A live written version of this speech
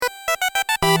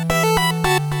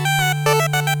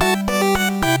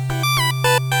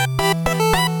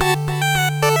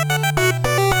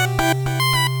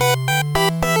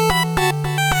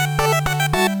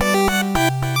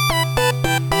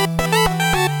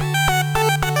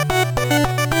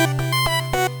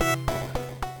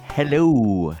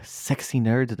Hello, sexy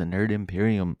nerds of the Nerd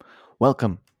Imperium.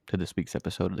 Welcome to this week's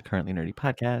episode of the Currently Nerdy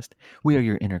podcast. We are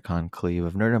your inner conclave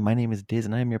of nerdom. My name is Diz,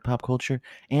 and I am your pop culture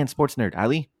and sports nerd.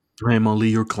 Ali? I am Ali,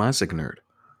 your classic nerd.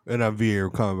 And I'm V, your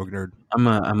comic book nerd.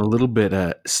 I'm a little bit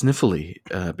sniffly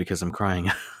because I'm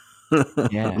crying.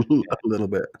 Yeah. a little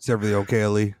bit. Is everything okay,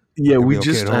 Ali? Yeah, we okay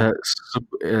just at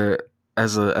home?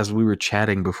 as we were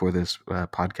chatting before this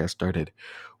podcast started,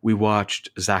 we watched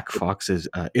Zach Fox's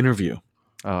interview.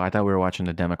 Oh, I thought we were watching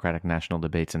the Democratic National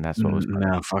debates, and that's what was.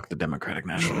 No, fuck the Democratic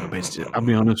National debates. I'll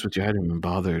be honest with you, I didn't even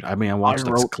bothered. I mean, I watched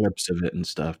clips of it and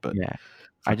stuff, but Yeah,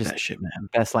 I just that shit, man.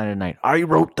 Best line of the night. I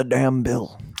wrote the damn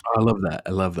bill. I love that. I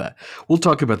love that. We'll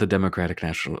talk about the Democratic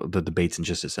National debates in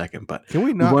just a second, but Can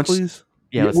we not, please?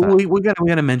 Yeah, we got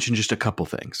to mention just a couple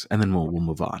things, and then we'll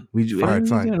move on.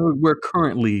 Fine. We're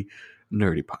currently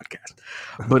nerdy podcast,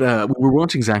 but we're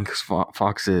watching Zach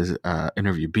Fox's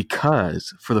interview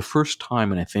because for the first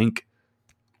time in I think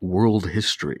world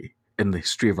history, in the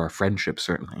history of our friendship,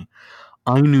 certainly,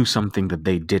 I knew something that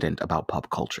they didn't about pop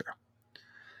culture.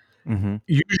 Mm-hmm.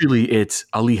 Usually it's,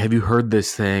 Ali, have you heard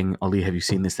this thing? Ali, have you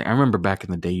seen this thing? I remember back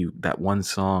in the day, that one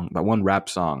rap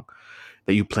song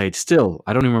that you played. Still,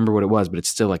 I don't even remember what it was, but it's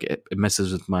still like it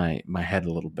messes with my head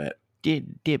a little bit.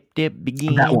 Dip,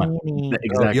 begin. That one,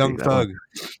 exactly. Young Thug.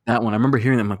 That one. I remember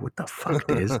hearing that. I'm like, what the fuck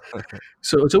is?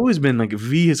 So it's always been like,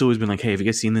 V has always been like, hey, have you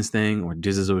guys seen this thing? Or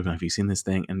Diz has always been, have you seen this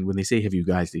thing? And when they say, have you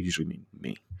guys, they usually mean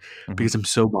me, because I'm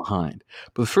so behind.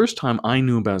 But the first time I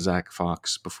knew about Zach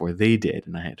Fox before they did,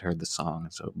 and I had heard the song,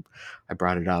 so I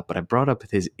brought it up. But I brought up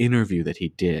his interview that he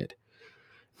did,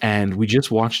 and we just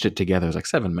watched it together. It was like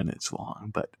 7 minutes long.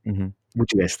 But what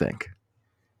do you guys think?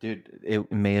 Dude,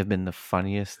 it may have been the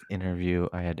funniest interview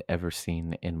I had ever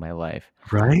seen in my life.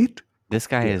 Right? This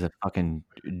guy is a fucking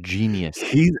genius.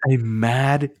 He's a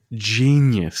mad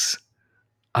genius.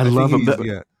 I love him.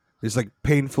 Yeah, he's like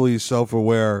painfully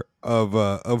self-aware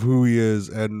of who he is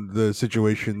and the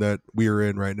situation that we are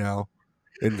in right now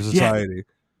in society. Yeah,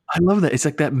 I love that. It's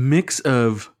like that mix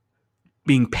of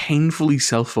being painfully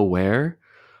self-aware,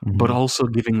 but also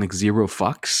giving like zero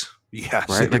fucks. Yeah, right.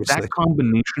 Seriously. Like that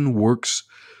combination works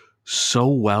so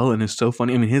well and is so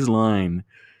funny. I mean, his line.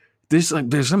 There's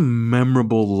some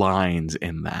memorable lines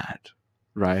in that,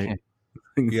 right?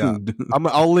 Yeah,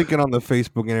 I'll link it on the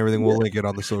Facebook and everything. We'll link it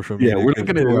on the social media. Yeah, we're not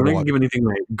gonna give anything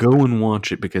away. Go and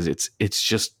watch it because it's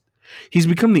just he's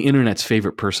become the internet's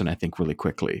favorite person, I think, really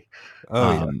quickly.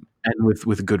 And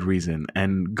with good reason.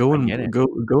 And go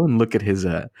and look at his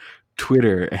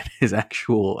Twitter and his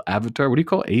actual avatar. What do you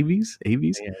call AVs?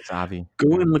 AVs? Yeah, it's Avi.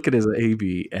 Go and look at his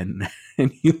AV and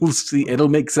you'll see it'll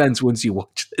make sense once you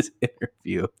watch this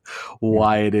interview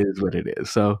why it is what it is.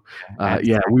 So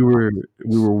we were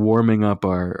warming up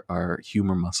our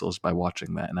humor muscles by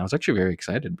watching that, and I was actually very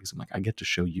excited because I'm like, I get to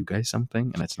show you guys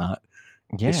something, and it's not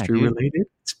history related;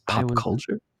 it's pop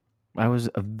culture. I was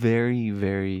very,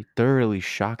 very thoroughly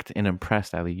shocked and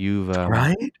impressed, Ali. You've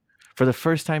right. For the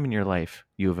first time in your life,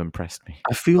 you have impressed me.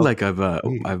 I feel like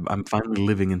I'm finally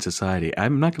living in society.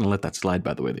 I'm not going to let that slide,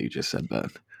 by the way, that you just said that.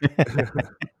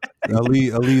 Ali,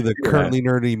 the currently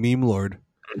nerdy meme lord.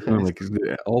 Like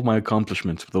all my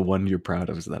accomplishments, the one you're proud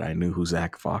of is that I knew who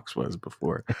Zach Fox was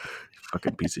before.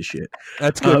 Fucking piece of shit.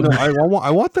 That's good. No, I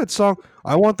want that song.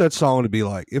 I want that song to be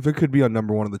like, if it could be on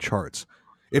number one of the charts.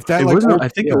 If that, I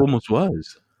think it almost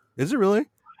was. Is it really?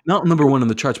 Not number one on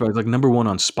the charts, but it's like number one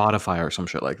on Spotify or some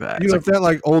shit like that. You know, if that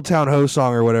like Old Town Ho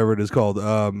song or whatever it is called.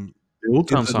 The Old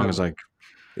Town song is like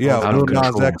Lil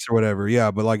Nas X or whatever. Yeah,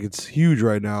 but like it's huge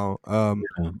right now.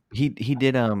 He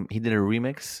did a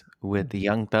remix with the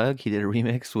Young Thug. He did a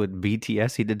remix with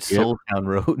BTS. He did Soul Town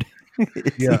Road.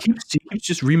 Yeah, he keeps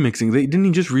just remixing. Didn't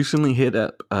he just recently hit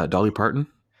Dolly Parton?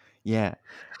 Yeah.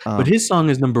 But his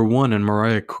song is number one, and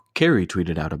Mariah Carey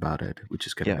tweeted out about it, which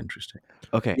is kind of interesting.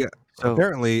 Okay. Yeah. So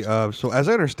apparently, so as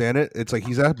I understand it, it's like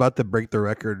he's about to break the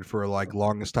record for like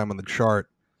longest time on the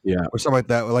chart. Yeah. Or something like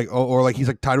that. Like or like he's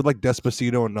like tied with like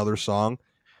Despacito, another song.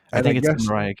 And I think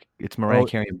it's Mariah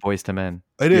Carey and Boyz II Men.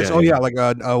 It is. Yeah, like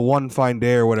a One Fine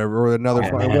Day or whatever, or another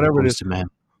whatever it is.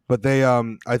 But they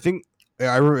I think if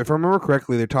I remember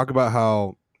correctly, they talk about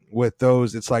how with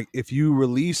those, it's like if you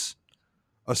release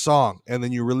a song and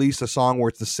then you release a song where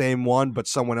it's the same one but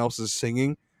someone else is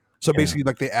singing, so basically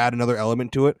like they add another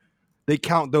element to it, they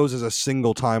count those as a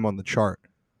single time on the chart.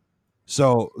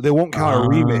 So they won't count a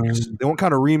remix. They won't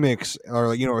count a remix or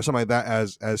or something like that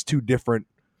as two different,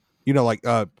 like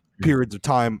periods of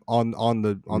time on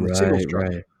the singles chart.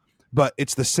 Right. But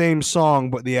it's the same song,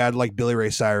 but they add like Billy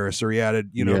Ray Cyrus or he added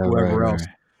whoever else.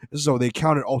 Right. So they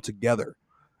count it all together.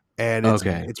 And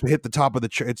it's hit the top of the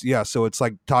chart. So it's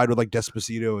like tied with like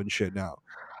Despacito and shit now.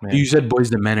 Yeah. You said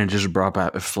Boyz II Men and just brought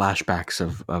back flashbacks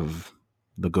of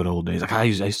the good old days. Like I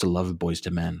used to love Boyz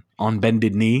II Men. On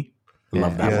Bended Knee,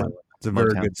 love that one. It's a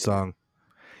very Motown. good song.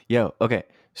 Yo, okay.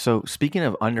 So speaking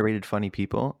of underrated funny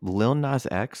people, Lil Nas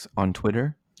X on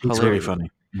Twitter, He's very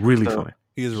funny, really funny.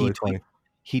 He is really funny.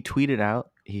 He tweeted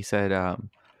out. He said,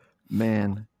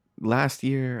 "Man, last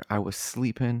year I was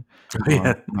sleeping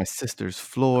on my sister's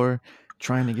floor,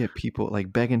 trying to get people,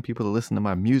 like begging people to listen to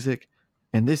my music,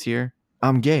 and this year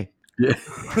I'm gay." Yeah.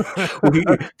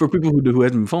 Well, for people who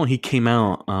hasn't been following, he came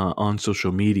out on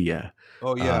social media.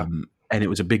 Oh yeah. And it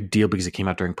was a big deal because it came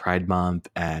out during Pride Month,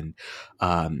 and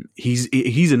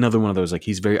he's another one of those, like,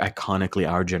 he's very iconically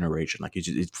our generation. Like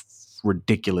it's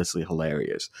ridiculously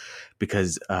hilarious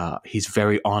because he's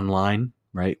very online,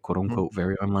 right, quote unquote,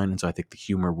 very online, and so I think the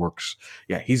humor works.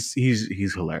 Yeah, he's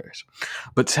hilarious.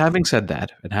 But having said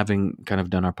that, and having kind of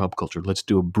done our pop culture, let's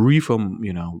do a brief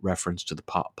reference to the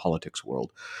politics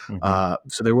world.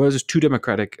 So there was 2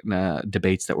 Democratic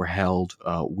debates that were held.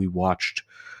 We watched.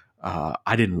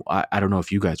 I don't know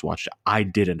if you guys watched it. I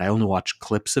didn't. I only watched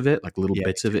clips of it, like little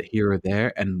bits of it here or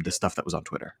there, and the stuff that was on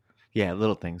Twitter. Yeah,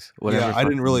 little things. Whatever. Yeah, I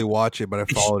didn't really watch it, but I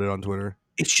followed it on Twitter.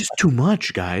 It's just too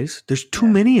much, guys. There's too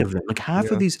many of them. Like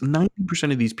half of these,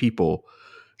 90% of these people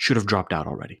should have dropped out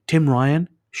already. Tim Ryan,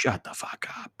 shut the fuck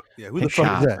up. Yeah, who the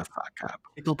fuck is that? The fuck up.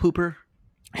 Hickle Pooper.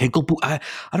 I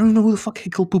don't even know who the fuck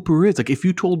Hickle Pooper is. Like, if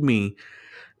you told me,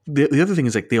 the other thing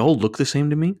is, like, they all look the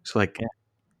same to me. So like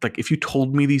if you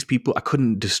told me these people, I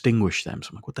couldn't distinguish them. So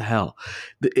I'm like, what the hell?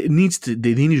 They need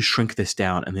to shrink this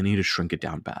down, and they need to shrink it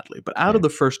down badly. But out of the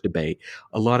first debate,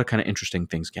 a lot of kind of interesting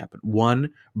things happened.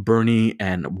 One, Bernie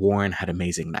and Warren had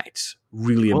amazing nights,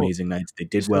 really amazing nights. They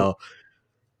did well.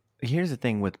 Here's the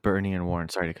thing with Bernie and Warren.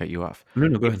 Sorry to cut you off. No,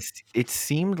 go ahead. It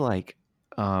seemed like,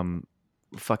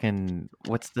 fucking,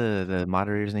 what's the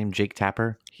moderator's name? Jake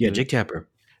Tapper. Jake Tapper.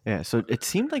 Yeah, so it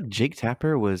seemed like Jake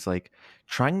Tapper was like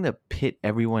trying to pit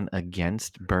everyone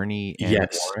against Bernie and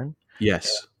Warren.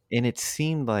 Yes. And it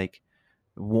seemed like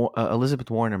Elizabeth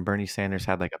Warren and Bernie Sanders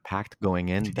had like a pact going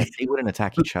in that they wouldn't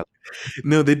attack each other.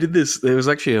 No, they did this. There was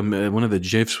actually one of the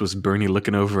GIFs was Bernie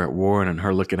looking over at Warren and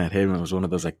her looking at him. And it was one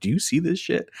of those like, do you see this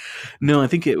shit? No, I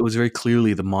think it was very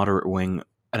clearly the moderate wing.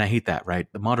 And I hate that,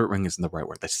 right? The moderate wing isn't the right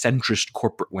word. The centrist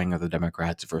corporate wing of the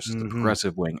Democrats versus the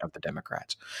progressive wing of the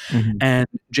Democrats. And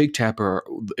Jake Tapper,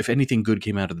 if anything good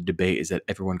came out of the debate, is that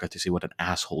everyone got to see what an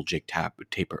asshole Jake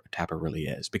Tapper really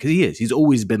is. Because he is. He's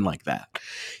always been like that.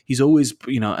 He's always,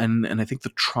 and I think the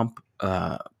Trump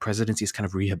presidency has kind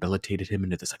of rehabilitated him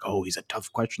into this, like, oh, he's a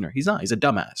tough questioner. He's not. He's a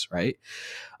dumbass, right?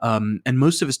 And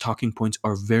most of his talking points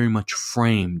are very much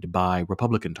framed by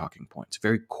Republican talking points,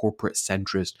 very corporate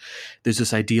centrist. There's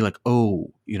this idea like,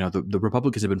 oh, the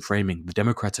Republicans have been framing, the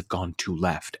Democrats have gone too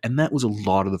left. And that was a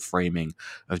lot of the framing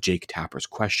of Jake Tapper's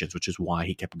questions, which is why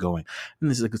he kept going. And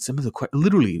this is like some of the,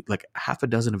 literally like half a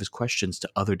dozen of his questions to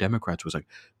other Democrats was like,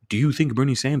 do you think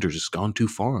Bernie Sanders has gone too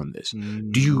far on this?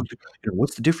 Do you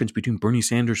what's the difference between Bernie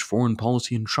Sanders' foreign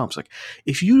policy and Trump's? Like,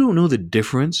 if you don't know the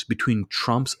difference between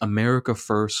Trump's America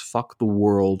first, fuck the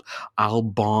world, I'll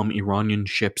bomb Iranian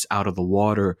ships out of the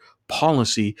water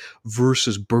policy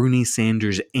versus Bernie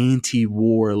Sanders'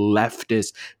 anti-war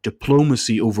leftist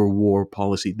diplomacy over war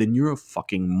policy, then you're a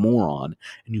fucking moron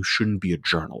and you shouldn't be a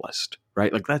journalist,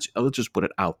 right? Like, let's just put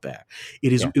it out there.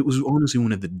 It was honestly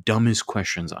one of the dumbest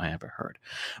questions I ever heard.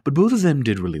 But both of them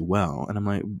did really well. And I'm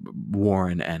like,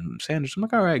 Warren and Sanders, I'm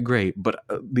like, all right, great. But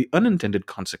the unintended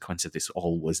consequence of this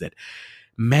all was that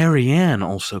Marianne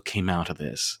also came out of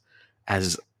this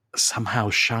as somehow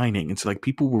shining. And so like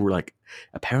people were like,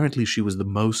 apparently she was the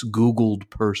most Googled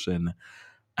person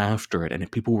after it. And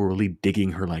people were really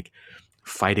digging her like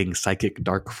fighting psychic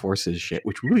dark forces shit,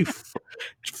 which really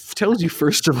tells you,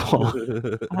 first of all,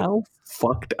 how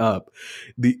fucked up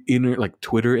the inner like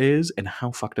Twitter is and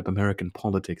how fucked up American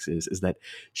politics is that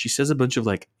she says a bunch of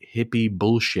like hippie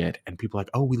bullshit and people are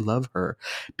like, oh, we love her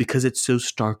because it's so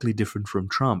starkly different from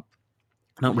Trump.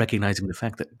 Not recognizing the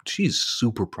fact that she's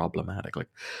super problematic. Like,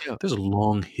 there's a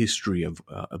long history of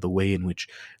the way in which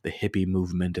the hippie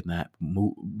movement and that,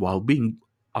 while being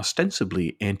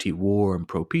ostensibly anti-war and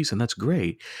pro-peace, and that's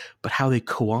great, but how they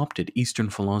co-opted Eastern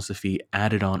philosophy,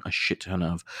 added on a shit ton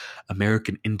of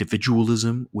American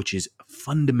individualism, which is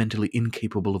fundamentally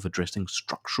incapable of addressing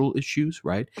structural issues,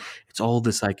 right? It's all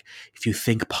this like, if you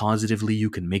think positively, you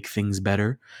can make things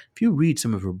better. If you read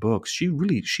some of her books,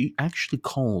 she actually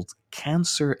calls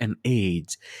cancer and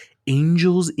AIDS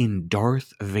angels in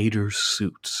Darth Vader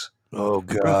suits. Oh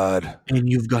God! And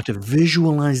you've got to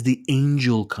visualize the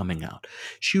angel coming out.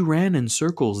 She ran in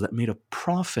circles that made a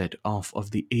profit off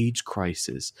of the AIDS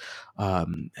crisis,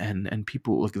 and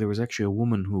people like there was actually a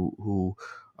woman who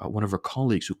one of her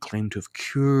colleagues who claimed to have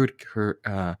cured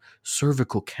her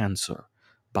cervical cancer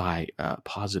by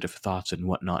positive thoughts and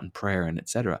whatnot and prayer and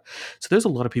etc. So there's a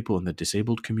lot of people in the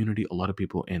disabled community, a lot of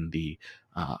people in the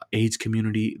AIDS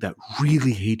community that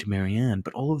really hate Marianne,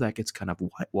 but all of that gets kind of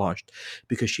whitewashed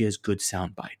because she has good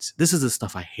sound bites. This is the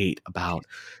stuff I hate about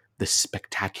the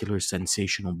spectacular,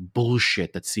 sensational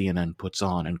bullshit that CNN puts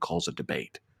on and calls a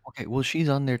debate. Okay, well, she's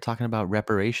on there talking about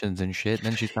reparations and shit, and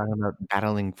then she's talking about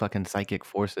battling fucking psychic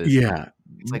forces. Yeah.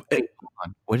 It's like, wait, hold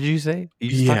on. What did you say? You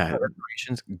just talked about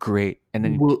reparations? Great. And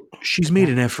then Well, she's made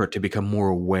an effort to become more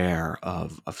aware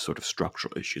of sort of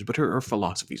structural issues, but her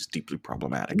philosophy is deeply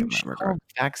problematic in that regard.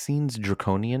 Vaccines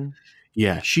draconian?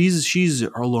 Yeah, she's a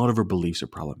lot of her beliefs are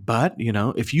problem. But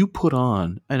if you put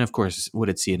on, and of course, what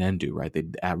did CNN do? Right, they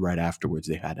right afterwards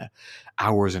they had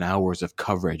hours and hours of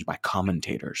coverage by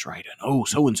commentators, right? And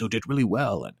so and so did really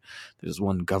well, and there's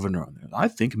one governor on there. I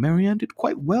think Marianne did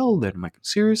quite well. Then I'm like,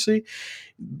 seriously,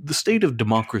 the state of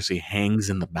democracy hangs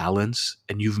in the balance,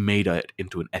 and you've made it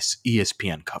into an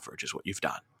ESPN coverage, is what you've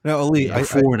done. Now, Ali,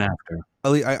 before and after.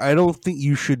 Ali, I don't think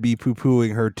you should be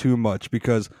poo-pooing her too much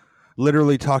because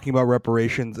literally talking about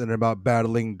reparations and about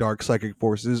battling dark psychic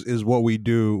forces is what we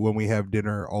do when we have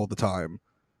dinner all the time.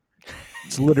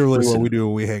 It's literally what we do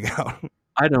when we hang out.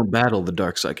 I don't battle the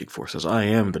dark psychic forces. I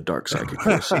am the dark psychic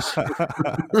forces.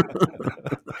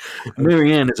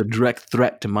 Marianne is a direct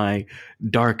threat to my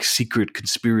dark secret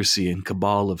conspiracy and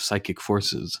cabal of psychic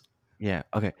forces. Yeah.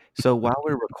 Okay. So while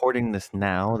we're recording this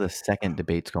now, the second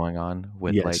debate's going on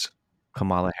with like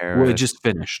Kamala Harris. Well, it just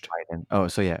finished. Biden. Oh,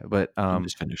 so yeah, but it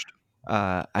just finished.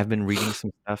 I've been reading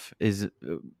some stuff.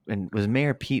 And was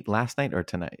Mayor Pete last night or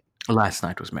tonight? Last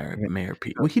night was Mayor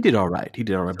Pete. Well, he did all right.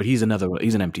 But he's an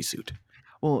empty suit.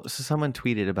 Well, so someone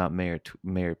tweeted about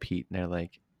Mayor Pete, and they're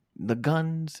like, the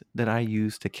guns that I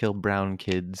use to kill brown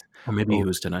kids, or maybe it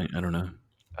was tonight. I don't know.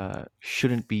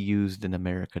 Shouldn't be used in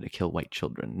America to kill white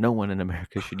children. No one in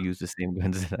America should use the same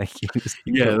guns that I use.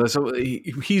 Yeah,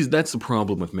 that's the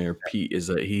problem with Mayor Pete is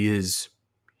that he's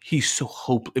so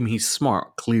hopeless. I mean, he's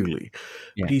smart, clearly,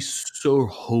 but he's so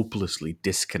hopelessly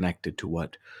disconnected to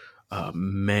what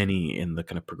many in the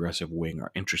kind of progressive wing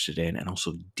are interested in, and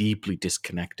also deeply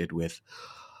disconnected with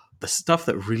the stuff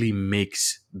that really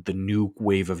makes the new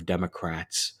wave of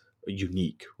Democrats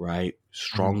unique, right?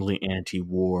 Strongly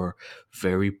anti-war,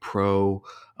 very pro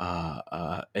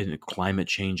and climate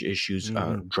change issues,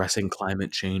 addressing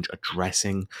climate change,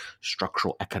 addressing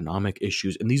structural economic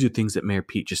issues. And these are things that Mayor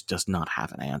Pete just does not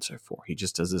have an answer for. He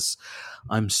just does this,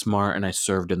 I'm smart and I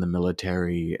served in the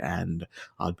military and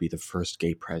I'll be the first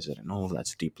gay president. All of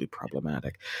that's deeply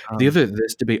problematic.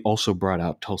 This debate also brought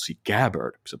out Tulsi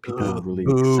Gabbard. So people are really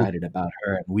excited about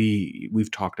her. And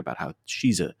we've talked about how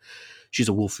she's a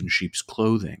wolf in sheep's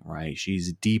clothing, right?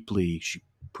 She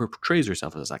portrays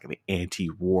herself as like an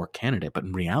anti-war candidate, but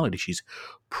in reality, she's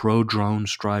pro-drone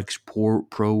strikes,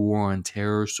 pro-war on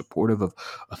terror, supportive of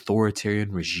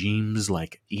authoritarian regimes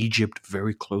like Egypt,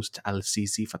 very close to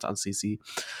Fatou al-Sisi.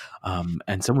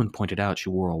 And someone pointed out she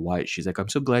wore all white. She's like, I'm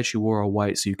so glad she wore all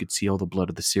white so you could see all the blood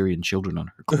of the Syrian children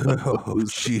on her clothes. Oh,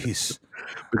 jeez.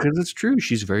 Because it's true.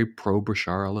 She's very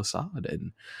pro-Bashar al-Assad.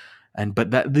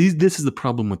 But this is the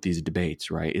problem with these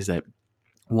debates, right? Is that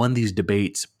these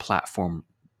debates platform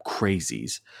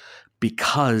crazies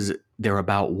because they're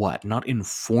about what? Not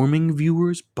informing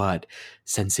viewers, but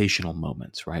sensational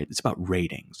moments, right? It's about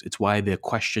ratings. It's why the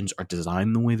questions are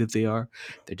designed the way that they are.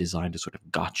 They're designed as sort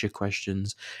of gotcha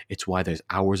questions. It's why there's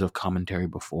hours of commentary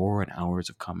before and hours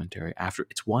of commentary after.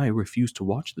 It's why I refuse to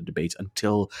watch the debates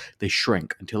until they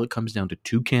shrink, until it comes down to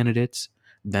two candidates.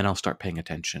 Then I'll start paying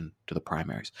attention to the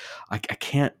primaries. I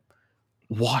can't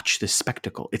watch this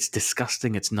spectacle. It's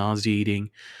disgusting. It's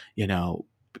nauseating.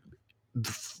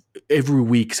 Every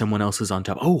week someone else is on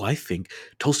top. Oh, I think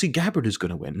Tulsi Gabbard is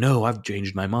going to win. No, I've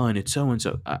changed my mind. It's so and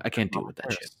so. I can't deal with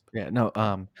that shit. Yeah,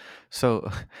 no.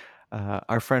 So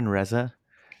our friend Reza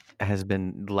has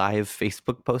been live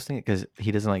Facebook posting it because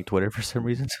he doesn't like Twitter for some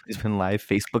reason. So he's been live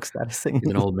Facebook statusing.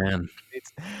 He's an old man.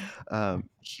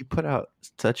 He put out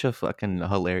such a fucking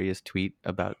hilarious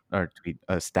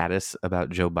status about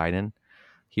Joe Biden.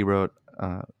 He wrote,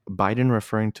 Biden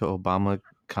referring to Obama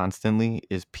constantly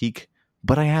is peak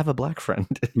but I have a black friend.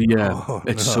 Yeah,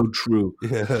 it's so true.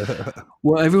 Yeah.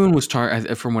 Well, everyone was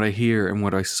from what I hear and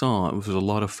what I saw, it was a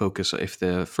lot of focus. If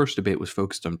the first debate was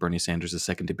focused on Bernie Sanders, the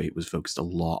second debate was focused a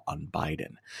lot on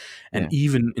Biden. And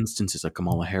even instances like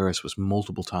Kamala Harris was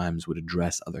multiple times would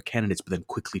address other candidates, but then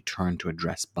quickly turn to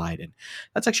address Biden.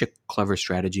 That's actually a clever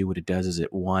strategy. What it does is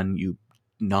you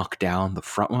knock down the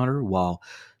front runner while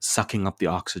sucking up the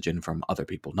oxygen from other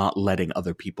people, not letting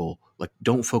other people, like,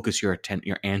 don't focus your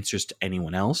answers to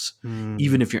anyone else.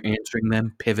 Even if you're answering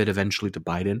them, pivot eventually to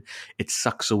Biden. It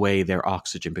sucks away their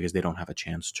oxygen because they don't have a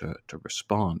chance to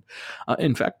respond.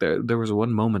 In fact, there was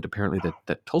one moment apparently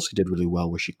that Tulsi did really well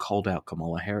where she called out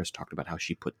Kamala Harris, talked about how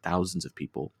she put thousands of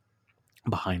people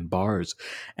behind bars,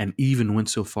 and even went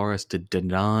so far as to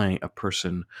deny a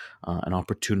person an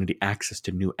opportunity, access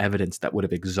to new evidence that would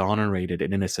have exonerated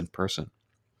an innocent person.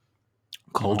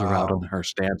 Called her out on her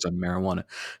stance on marijuana.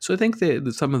 So I think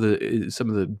that some of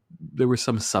the there was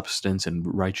some substance and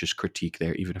righteous critique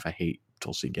there, even if I hate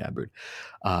Tulsi Gabbard.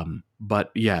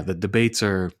 But yeah, the debates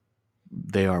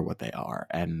they are what they are,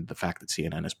 and the fact that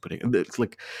CNN is putting, it's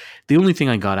like, the only thing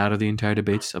I got out of the entire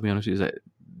debates, I'll be honest with you, is that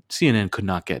CNN could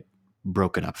not get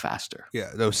broken up faster. Yeah,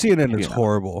 no, CNN is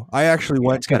horrible. I actually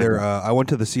went to I went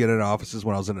to the CNN offices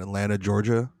when I was in Atlanta,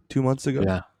 Georgia 2 months ago.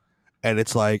 Yeah. And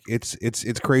it's like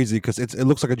it's crazy because it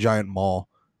looks like a giant mall,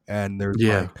 and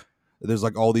there's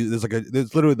like all these,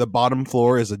 there's literally the bottom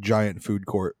floor is a giant food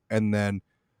court, and then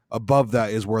above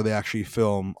that is where they actually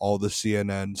film all the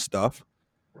CNN stuff.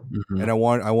 And I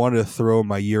wanted to throw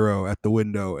my euro at the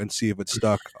window and see if it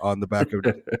stuck on the back of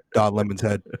Don Lemon's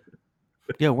head.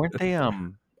 Yeah, weren't they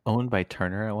owned by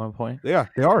Turner at one point? Yeah,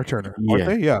 they are Turner, aren't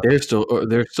they? Yeah, they're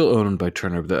still owned by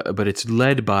Turner, but it's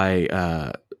led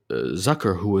by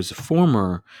Zucker, who was a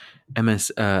former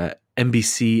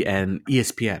NBC and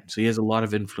ESPN, so he has a lot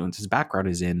of influence. His background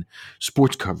is in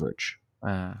sports coverage.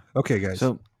 Okay, guys.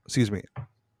 So, excuse me.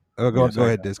 Go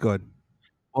ahead, Diz. Go ahead.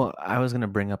 Well, I was going to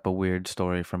bring up a weird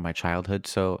story from my childhood.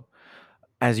 So,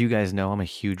 as you guys know, I'm a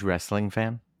huge wrestling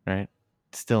fan, right?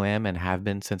 Still am and have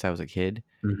been since I was a kid.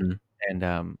 Mm-hmm.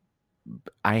 And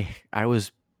I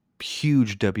was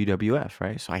huge WWF,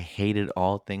 right? So I hated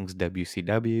all things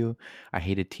WCW. I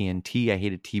hated TNT. I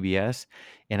hated TBS.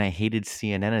 And I hated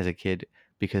CNN as a kid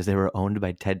because they were owned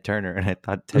by Ted Turner. And I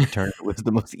thought Ted Turner was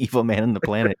the most evil man on the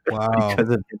planet. Wow. Because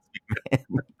of Vince McMahon.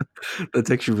 That's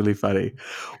actually really funny.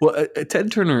 Well,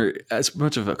 Ted Turner, as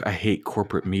much of I hate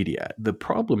corporate media, the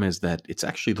problem is that it's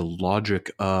actually the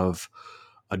logic of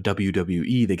a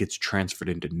WWE that gets transferred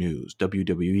into news,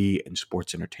 WWE and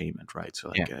sports entertainment, right? So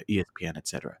like ESPN,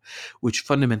 etc., which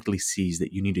fundamentally sees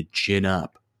that you need to gin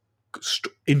up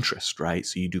interest, right?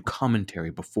 So you do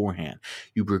commentary beforehand.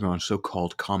 You bring on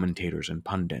so-called commentators and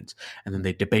pundits, and then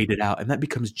they debate it out, and that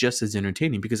becomes just as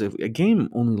entertaining because a game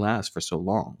only lasts for so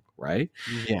long, right?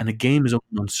 Yeah. And a game is only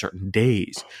on certain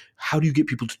days. How do you get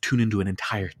people to tune into an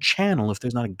entire channel if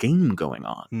there's not a game going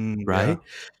on, right? Yeah.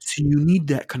 So you need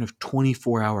that kind of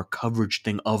 24-hour coverage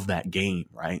thing of that game,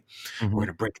 right? Mm-hmm. We're going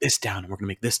to break this down, and we're going to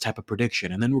make this type of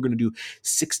prediction, and then we're going to do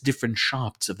 6 different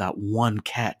shots of that one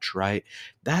catch, right?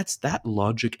 That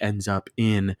logic ends up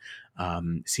in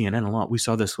CNN a lot. We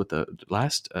saw this with the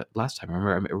last time. I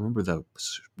remember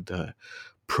the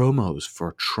promos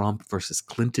for Trump versus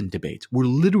Clinton debates were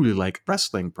literally like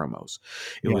wrestling promos.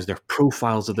 It was their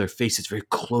profiles of their faces very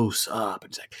close up.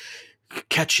 It's like,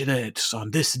 catch this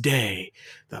on this day.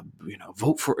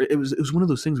 Vote for it. It was one of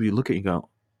those things where you look at it and go,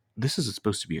 this is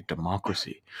supposed to be a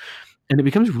democracy, and it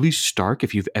becomes really stark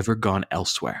if you've ever gone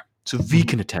elsewhere. So V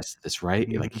can attest to this,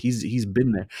 right? Like he's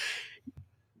been there.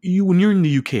 When you're in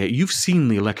the UK, you've seen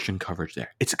the election coverage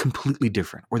there. It's completely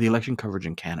different. Or the election coverage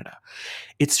in Canada.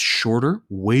 It's shorter,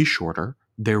 way shorter.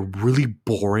 They're really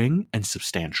boring and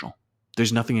substantial.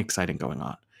 There's nothing exciting going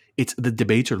on. The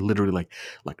debates are literally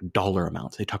like dollar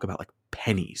amounts. They talk about like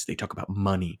pennies. They talk about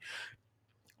money.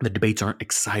 The debates aren't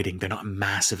exciting. They're not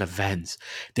massive events.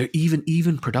 They're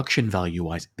even production value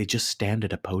wise. They just stand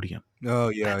at a podium. Oh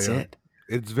yeah, that's it.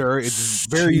 It's very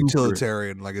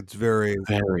utilitarian. Like it's very.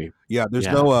 There's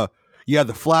no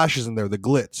the flash isn't there, the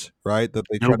glitz, right? That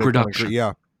they no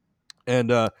production. And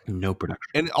no production.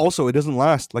 And also it doesn't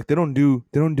last. Like they don't do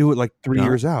it like 3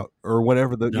 years out or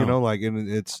whatever. And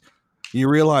it's, you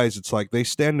realize it's like they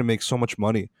stand to make so much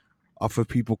money off of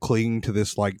people clinging to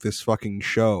this fucking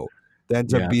show that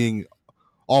ends up being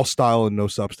all style and no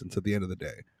substance at the end of the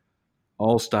day.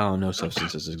 All style and no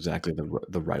substance is exactly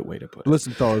the right way to put it.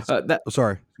 Listen, fellas.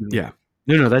 Sorry. Yeah.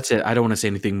 No, that's it. I don't want to say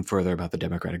anything further about the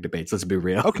Democratic debates. Let's be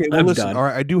real. Okay, well, listen. All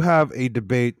right, I do have a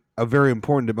debate, a very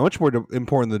important debate, much more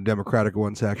important than the Democratic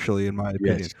ones, actually, in my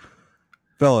opinion. Yes.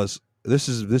 Fellas, this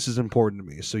is important to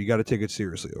me, so you got to take it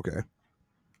seriously, okay?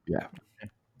 Yeah.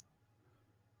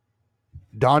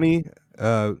 Donnie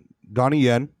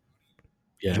Yen,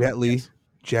 Yeah. Jet Li,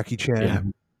 Jackie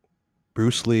Chan,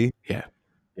 Bruce Lee,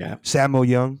 Sammo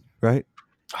Young, right?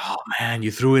 Oh man,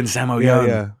 you threw in Sammo Young.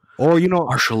 Yeah. Or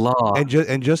martial law, and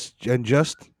just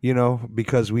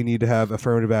because we need to have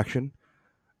affirmative action.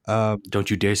 Don't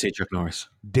you dare say Chuck Norris.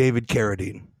 David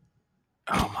Carradine.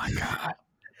 Oh my god,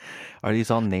 Are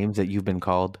these all names that you've been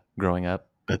called growing up?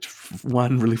 that's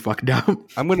one really fucked up.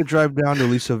 I'm gonna drive down to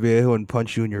Aliso Viejo and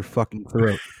punch you in your fucking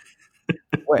throat.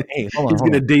 Wait, hey, hold on. He's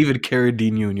gonna David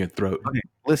Carradine you in your throat. Okay,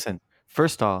 listen.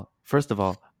 First of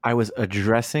all, I was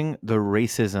addressing the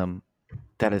racism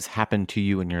that has happened to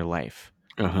you in your life.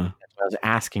 Uh-huh. I was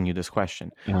asking you this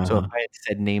question. So if I had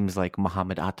said names like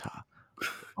Muhammad Atta,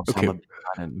 Okay. Osama bin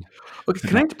Laden, Okay,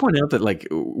 can I point out that like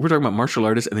we're talking about martial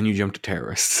artists and then you jump to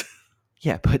terrorists?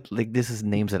 yeah, but like this is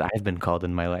names that I've been called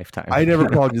in my lifetime. I never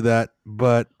called you that,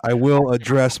 but I will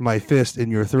address my fist in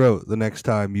your throat the next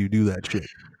time you do that shit.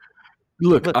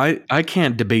 Look, I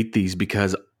can't debate these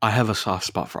because I have a soft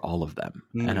spot for all of them,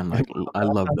 and I'm like, I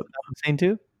love them. I'm saying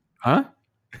too, Huh?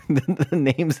 the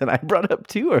names that I brought up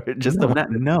too, or just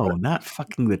not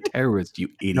fucking the terrorists, you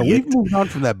idiot. No, we've moved on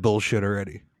from that bullshit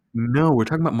already. No, we're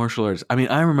talking about martial arts. I mean,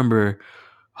 I remember,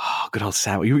 good old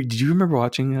Sam. Did you remember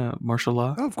watching Martial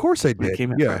Law? Oh, of course I did.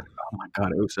 Yeah. Oh my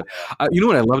god, it was. You know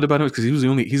what I loved about him is because he's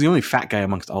the only fat guy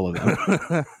amongst all of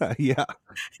them. Yeah.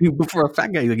 But for a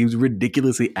fat guy, like he was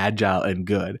ridiculously agile and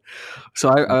good. So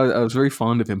I was very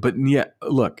fond of him. But yeah,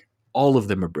 look, all of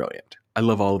them are brilliant. I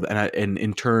love all of them, and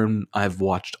in turn, I've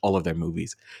watched all of their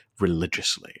movies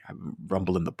religiously.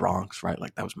 Rumble in the Bronx, right?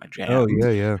 Like that was my jam. Oh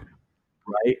yeah.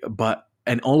 Right, but.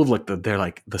 And all of like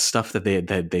the stuff that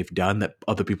they've done that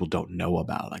other people don't know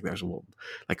about, like there's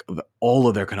like all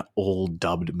of their kind of old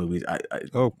dubbed movies. I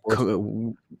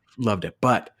loved it,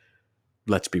 but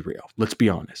let's be real, let's be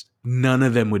honest. None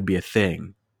of them would be a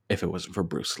thing if it wasn't for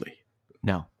Bruce Lee.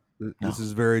 No. This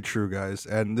is very true, guys,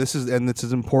 and this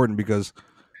is important because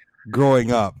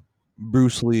growing up,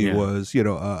 Bruce Lee was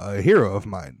a hero of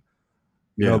mine.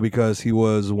 Because he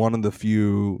was one of the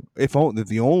few, if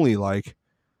the only like.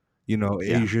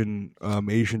 Asian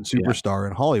superstar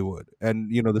in Hollywood, and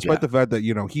despite the fact that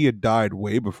he had died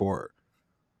way before,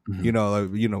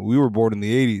 Mm-hmm. We were born in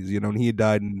the 80s, and he had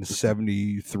died in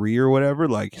 73 or whatever,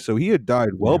 like, so he had died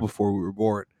well before we were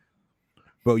born.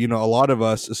 But a lot of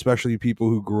us, especially people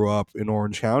who grew up in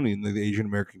Orange County in the Asian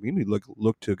American community,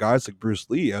 look to guys like Bruce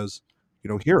Lee as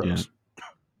heroes.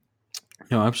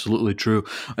 No, absolutely true.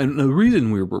 And the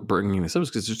reason we were bringing this up is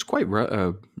because it's quite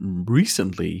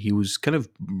recently he was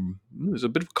there's a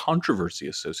bit of controversy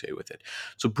associated with it.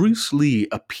 So Bruce Lee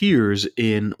appears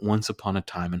in Once Upon a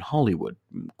Time in Hollywood,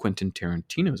 Quentin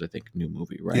Tarantino's, I think, new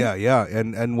movie, right? Yeah.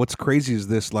 And what's crazy is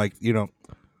this, like,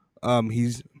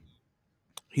 he's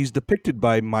depicted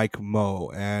by Mike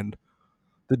Moe, and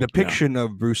the depiction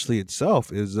of Bruce Lee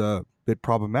itself is a bit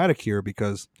problematic here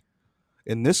because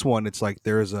in this one, it's like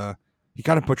he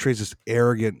kind of portrays this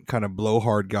arrogant kind of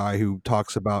blowhard guy who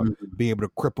talks about being able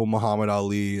to cripple Muhammad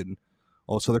Ali and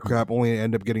also the crap, only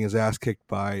end up getting his ass kicked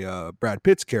by Brad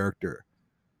Pitt's character,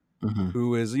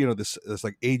 who is this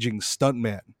like aging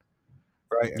stuntman,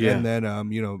 right? Yeah. And then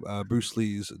Bruce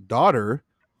Lee's daughter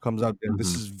comes out and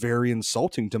this is very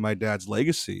insulting to my dad's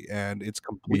legacy, and it's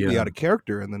completely out of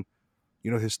character. And then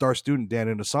his star student Dan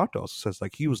Inosanto says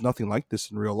like he was nothing like this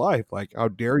in real life. Like, how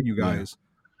dare you guys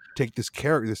take this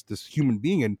character, this human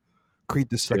being, and create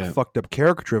this like fucked up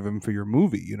caricature of him for your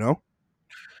movie,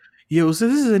 Yeah, well, so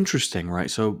this is interesting,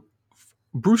 right? So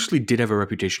Bruce Lee did have a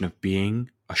reputation of being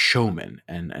a showman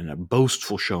and a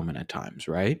boastful showman at times,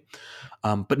 right?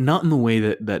 But not in the way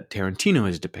that Tarantino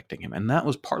is depicting him. And that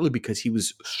was partly because he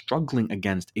was struggling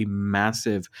against a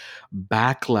massive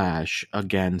backlash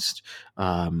against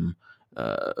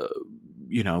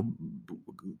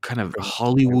kind of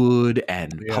Hollywood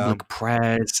and public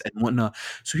press and whatnot.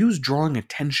 So he was drawing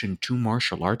attention to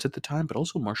martial arts at the time, but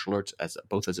also martial arts as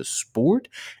both as a sport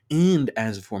and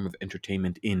as a form of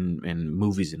entertainment in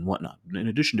movies and whatnot. In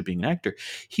addition to being an actor,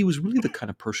 he was really the kind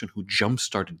of person who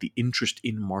jump-started the interest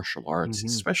in martial arts,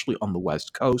 especially on the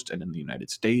West Coast and in the United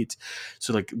States.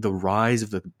 So like the rise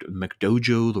of the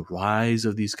McDojo, the rise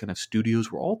of these kind of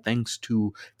studios were all thanks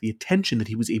to the attention that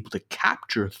he was able to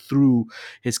capture through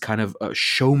his kind of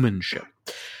showmanship.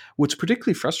 What's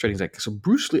particularly frustrating is like, so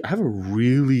Bruce Lee, I have a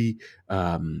really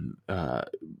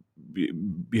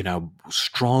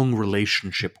strong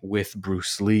relationship with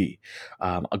Bruce Lee.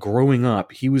 Growing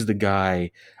up, he was the guy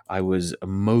I was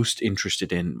most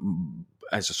interested in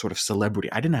as a sort of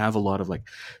celebrity. I didn't have a lot of like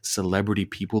celebrity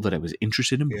people that I was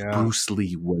interested in. But Bruce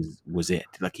Lee was it.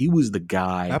 Like he was the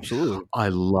guy Absolutely. I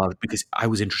loved because I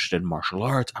was interested in martial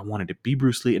arts. I wanted to be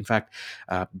Bruce Lee. In fact,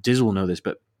 Diz will know this,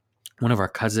 but one of our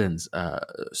cousins,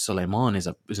 Suleiman, is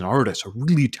an artist, a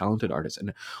really talented artist.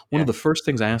 And one of the first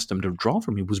things I asked him to draw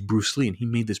for me was Bruce Lee. And he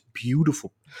made this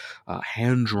beautiful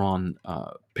hand-drawn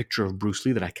picture of Bruce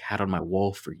Lee that I had on my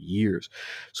wall for years.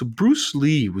 So Bruce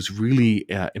Lee was really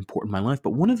important in my life.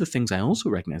 But one of the things I also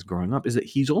recognized growing up is that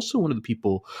he's also one of the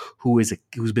people who's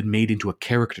been made into a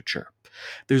caricature.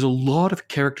 There's a lot of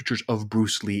caricatures of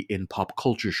Bruce Lee in pop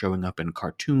culture showing up in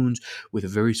cartoons with a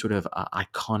very sort of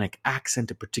iconic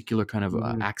accent, a particular kind of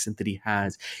accent that he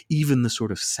has, even the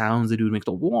sort of sounds that he would make,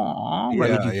 the wah,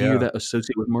 right? Like you hear that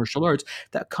associated with martial arts,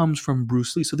 that comes from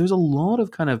Bruce Lee. So there's a lot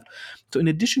of kind of, so in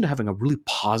addition to having a really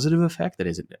positive effect, that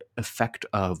is an effect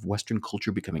of Western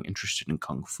culture becoming interested in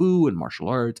Kung Fu and martial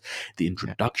arts, the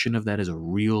introduction of that is a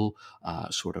real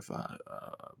sort of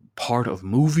part of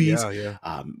movies.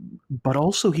 But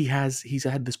also he's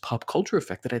had this pop culture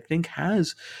effect that I think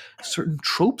has certain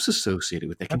tropes associated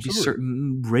with it. Can be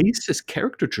certain racist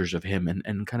caricatures of him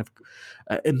and kind of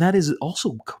and that is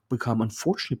also become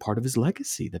unfortunately part of his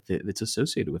legacy that's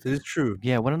associated with it. It's true.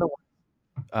 Yeah, one of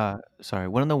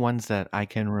the ones that I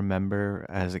can remember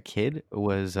as a kid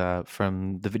was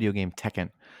from the video game Tekken.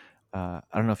 I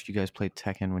don't know if you guys played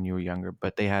Tekken when you were younger,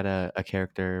 but they had a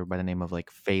character by the name of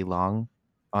like Fei Long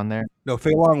on there. No,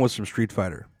 Fei Long was from Street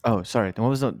Fighter. Oh, sorry.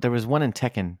 There was one in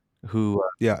Tekken who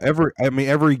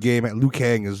every game at Liu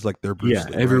Kang is like their Bruce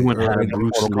Lee. Everyone had a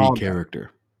Bruce Lee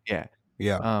character. Yeah.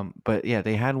 But yeah,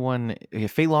 they had one.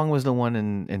 Fei Long was the one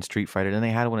in Street Fighter, and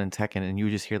they had one in Tekken, and you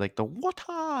would just hear like the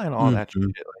wata and all that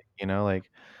shit.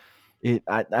 Like,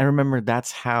 I remember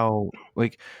that's how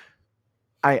like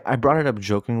I brought it up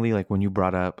jokingly, like when you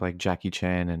brought up like Jackie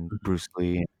Chan and Bruce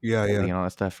Lee, and all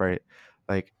that stuff, right?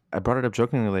 Like I brought it up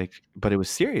jokingly, like, but it was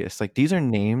serious. Like these are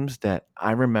names that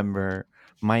I remember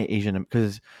my Asian,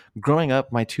 because growing up,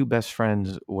 my two best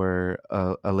friends were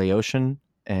a Laotian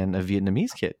and a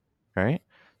Vietnamese kid, right?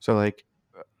 So like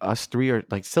us three are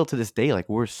like still to this day, like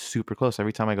we're super close.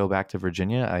 Every time I go back to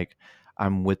Virginia, like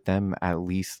I'm with them at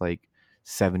least like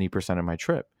 70% of my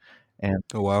trip. And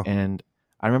and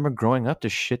I remember growing up, the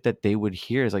shit that they would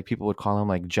hear is like people would call him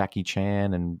like Jackie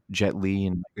Chan and Jet Li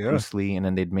and Bruce Lee, and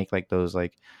then they'd make like those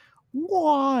like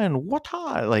one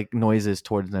wata like noises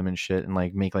towards them and shit, and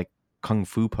like make like kung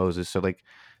fu poses. So like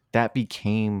that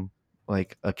became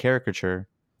like a caricature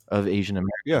of Asian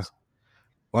Americans. Yeah.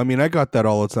 Well, I mean, I got that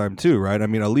all the time too, right? I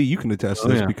mean, Ali, you can attest to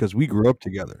this because we grew up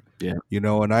together. Yeah.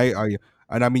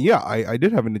 And I mean, I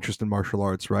did have an interest in martial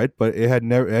arts, right? But it had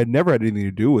never had anything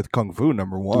to do with Kung Fu,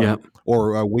 number one,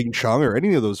 or Wing Chun or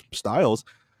any of those styles.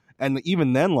 And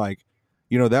even then, like,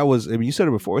 that was, I mean, you said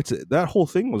it before, that whole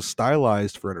thing was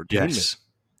stylized for entertainment. Yes.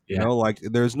 Like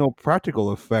there's no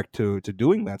practical effect to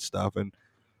doing that stuff. And,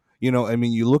 I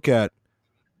mean, you look at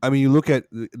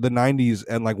the 90s,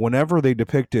 and like whenever they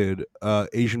depicted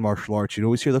Asian martial arts, you'd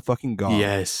always hear the fucking gong.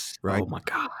 Yes. Right. Oh my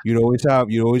God. You'd always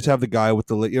have the guy with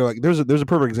the, like there's a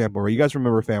perfect example, right? You guys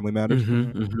remember Family Matters?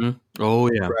 Oh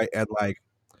yeah. Right. And like,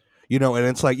 and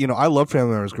it's like, I love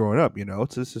Family Matters growing up,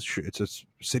 it's a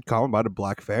sitcom about a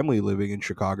black family living in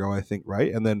Chicago, I think.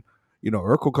 Right. And then,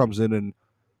 Urkel comes in and,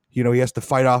 he has to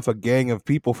fight off a gang of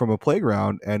people from a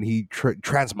playground, and he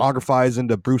transmogrifies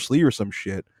into Bruce Lee or some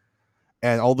shit.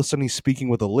 And all of a sudden he's speaking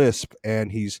with a lisp,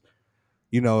 and he's,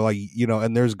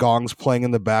 and there's gongs playing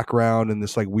in the background, and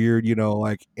this like weird,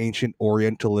 like ancient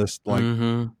Orientalist like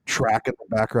track in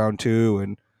the background too.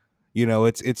 And,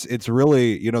 it's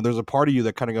really, there's a part of you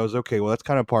that kind of goes, okay, well, that's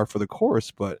kind of par for the course.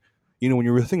 But, when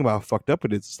you really think about how fucked up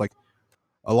it is, it's like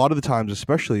a lot of the times,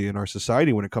 especially in our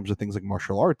society, when it comes to things like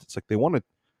martial arts, it's like they want to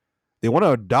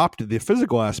adopt the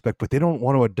physical aspect, but they don't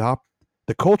want to adopt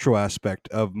the cultural aspect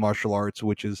of martial arts,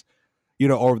 which is,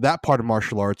 or that part of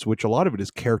martial arts, which a lot of it is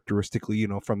characteristically,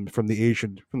 from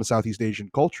the Southeast Asian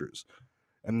cultures.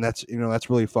 And that's, that's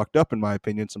really fucked up in my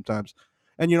opinion sometimes.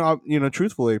 And,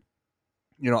 truthfully,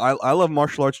 I love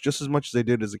martial arts just as much as I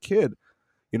did as a kid,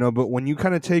 but when you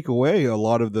kind of take away a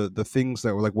lot of the things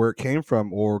that were like where it came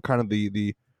from, or kind of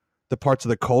the parts of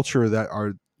the culture that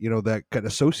are, that get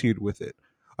associated with it,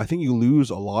 I think you lose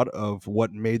a lot of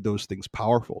what made those things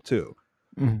powerful too.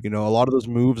 A lot of those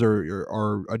moves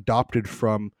are adopted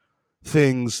from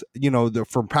things,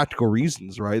 from practical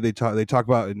reasons, right? They talk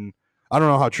about, and I don't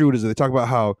know how true it is. They talk about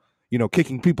how,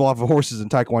 kicking people off of horses in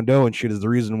Taekwondo and shit is the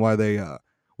reason why they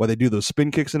do those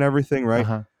spin kicks and everything, right?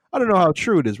 I don't know how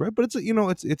true it is, right? But it's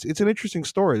it's an interesting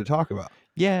story to talk about.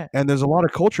 Yeah. And there's a lot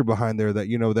of culture behind there that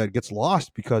that gets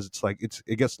lost because it's like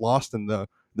it gets lost in the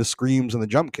screams and the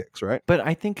jump kicks, right? But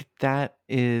I think that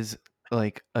is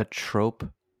like a trope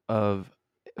of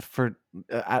for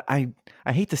I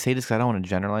hate to say this because I don't want to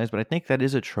generalize, but I think that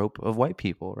is a trope of white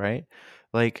people, right?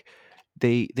 Like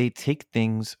they take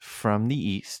things from the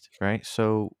East, right?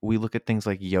 So we look at things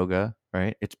like yoga,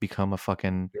 right? It's become a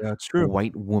fucking Yeah, it's true.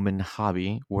 white woman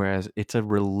hobby, whereas it's a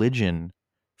religion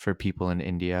for people in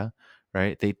India,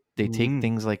 right? They take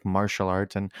things like martial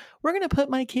arts and we're gonna put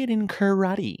my kid in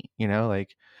karate,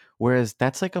 like whereas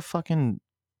that's like a fucking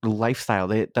lifestyle.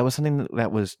 That was something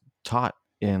that was taught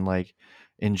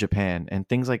in Japan and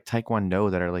things like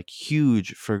Taekwondo that are like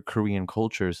huge for Korean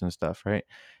cultures and stuff, right?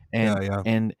 And Yeah.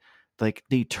 and like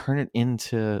they turn it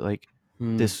into like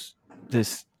this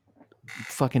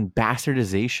fucking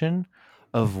bastardization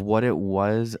of what it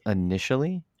was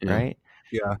initially, Yeah. right?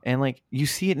 Yeah. And like you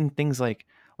see it in things like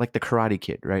the Karate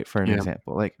Kid, right? For an Yeah.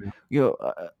 example, like Yeah.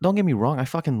 don't get me wrong, I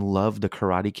fucking loved the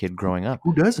Karate Kid growing up.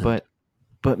 Who doesn't?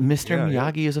 But Mr. Yeah.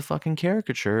 Miyagi is a fucking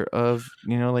caricature of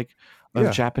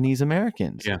Japanese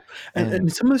Americans. Yeah,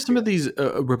 and some of these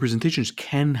representations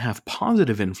can have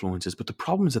positive influences, but the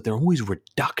problem is that they're always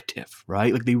reductive,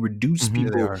 right? Like they reduce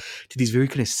people to these very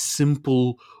kind of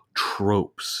simple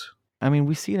tropes. I mean,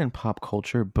 we see it in pop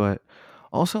culture, but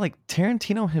also like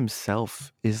Tarantino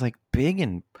himself is like big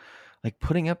in like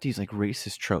putting up these like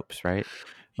racist tropes, right?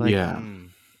 Like, Yeah.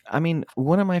 I mean,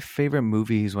 one of my favorite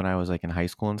movies when I was like in high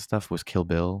school and stuff was Kill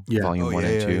Bill, Volume 1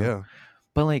 and 2. Yeah.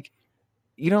 But like,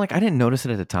 like I didn't notice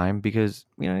it at the time because,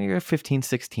 you're 15,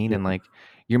 16 and like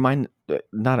your mind,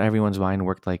 not everyone's mind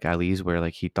worked like Ali's where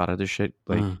like he thought of this shit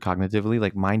like cognitively,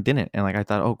 like mine didn't. And like I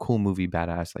thought, oh, cool movie,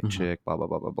 badass, like chick, blah, blah,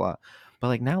 blah, blah, blah. But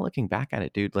like now looking back at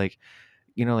it, dude, like,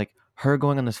 like her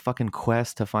going on this fucking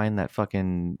quest to find that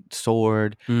fucking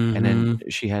sword, and then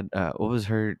she had what was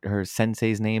her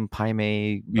sensei's name, Pai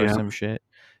Mei or some shit,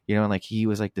 and like he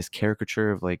was like this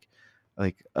caricature of like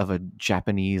of a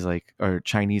Japanese like or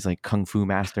Chinese like kung fu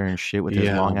master and shit with his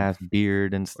long ass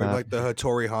beard and stuff, or like the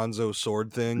Hattori Hanzo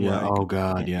sword thing. Yeah. Like, oh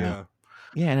god. Yeah.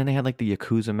 And then they had like the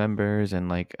Yakuza members and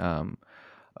like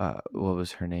what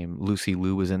was her name, Lucy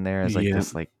Liu was in there as like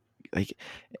this like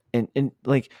and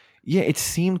like it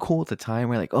seemed cool at the time.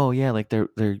 We're like, oh yeah, like they're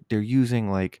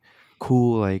using like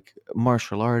cool like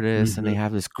martial artists and they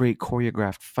have this great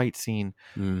choreographed fight scene,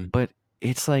 but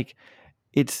it's like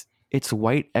it's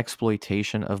white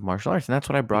exploitation of martial arts, and that's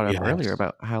what I brought up earlier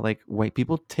about how like white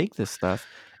people take this stuff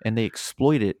and they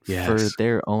exploit it for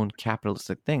their own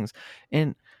capitalistic things.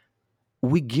 And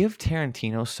we give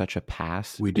Tarantino such a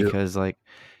pass because like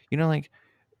like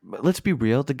let's be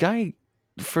real, the guy,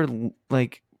 for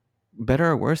like better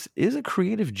or worse, is a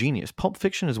creative genius. Pulp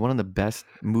Fiction is one of the best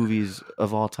movies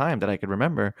of all time that I could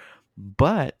remember,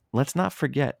 but let's not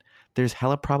forget there's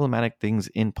hella problematic things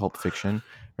in Pulp Fiction,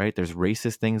 right? There's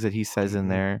racist things that he says in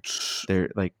there.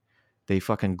 They're like they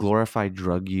fucking glorify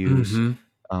drug use.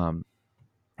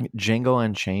 Django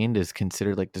Unchained is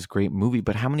considered like this great movie,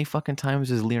 but how many fucking times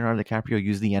does Leonardo DiCaprio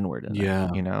use the N-word in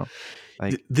that,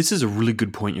 like this is a really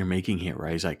good point you're making here,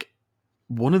 right? It's like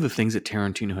one of the things that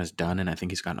Tarantino has done, and I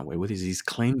think he's gotten away with, is he's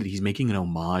claimed that he's making an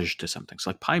homage to something.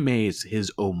 So like Pai Mei is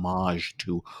his homage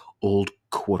to old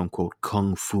quote unquote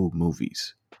kung fu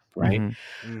movies, right?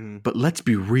 But let's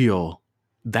be real,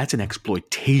 that's an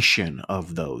exploitation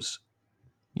of those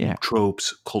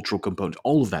tropes, cultural components,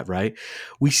 all of that, right?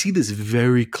 We see this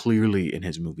very clearly in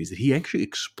his movies that he actually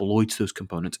exploits those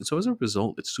components, and so as a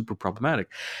result, it's super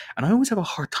problematic. And I always have a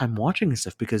hard time watching this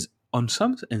stuff because on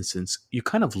some instance, you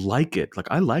kind of like it. Like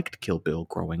I liked Kill Bill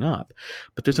growing up,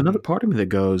 but there's another part of me that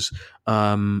goes,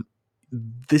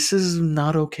 this is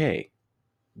not okay.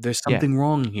 There's something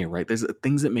wrong here, right? There's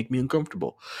things that make me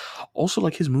uncomfortable. Also,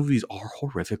 like his movies are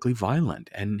horrifically violent,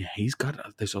 and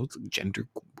there's also gender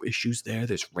issues there.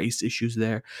 There's race issues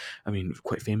there. I mean,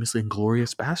 quite famously,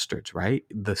 Inglourious Bastards, right?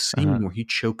 The scene where he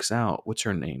chokes out what's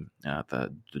her name,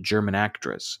 the German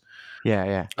actress.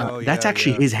 That's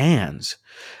actually his hands.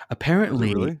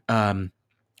 Apparently, really?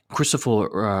 Christoph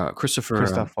Waltz.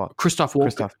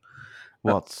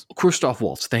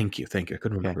 Thank you. I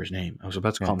couldn't remember his name. I was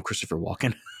about to call him Christopher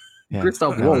Walken.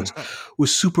 Christoph Waltz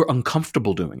was super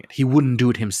uncomfortable doing it. He wouldn't do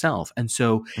it himself, and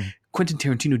so Quentin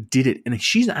Tarantino did it. And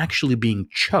she's actually being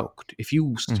choked. If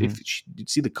you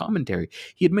see the commentary,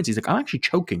 he admits he's like, I'm actually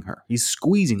choking her. He's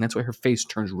squeezing. That's why her face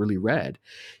turns really red.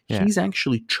 He's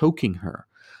actually choking her.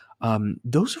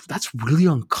 That's really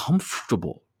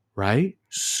uncomfortable. right?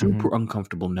 Super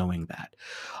uncomfortable knowing that.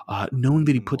 Knowing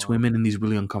that he puts women in these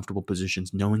really uncomfortable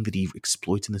positions, knowing that he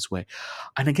exploits in this way.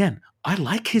 And again, I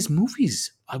like his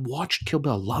movies. I watched Kill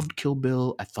Bill, loved Kill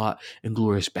Bill. I thought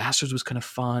Inglourious Basterds was kind of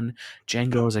fun.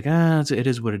 Django, I was like, it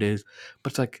is what it is.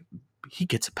 But it's like, he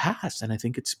gets a pass. And I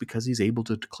think it's because he's able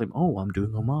to claim, oh, I'm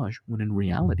doing homage, when in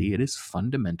reality, it is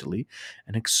fundamentally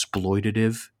an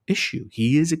exploitative issue.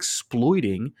 He is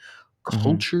exploiting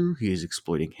culture, he is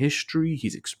exploiting history,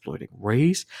 he's exploiting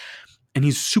race, and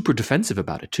he's super defensive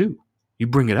about it too. You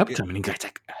bring it up to him and he gets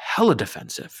like hella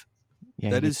defensive. Yeah,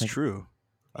 that is true.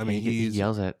 I mean, he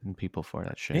yells at people for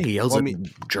that shit. Yeah, he yells at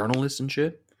journalists and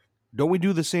shit. Don't we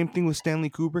do the same thing with Stanley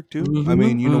Kubrick too? I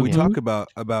mean, we talk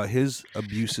about his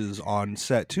abuses on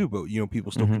set too, but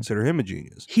people still consider him a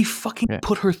genius. He fucking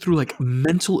put her through like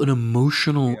mental and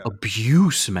emotional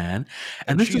abuse, man.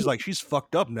 And she's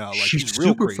fucked up now. Like she's real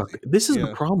super crazy. fucked. This is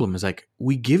the problem. Is like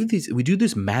we do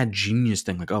this mad genius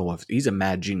thing. Like, oh, well, if he's a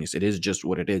mad genius, it is just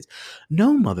what it is.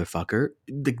 No, motherfucker.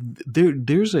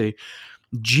 There's a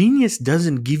genius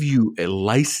doesn't give you a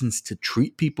license to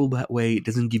treat people that way. It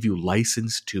doesn't give you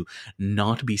license to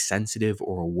not be sensitive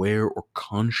or aware or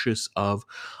conscious of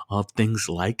things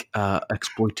like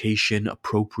exploitation,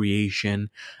 appropriation.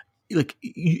 Like,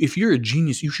 if you're a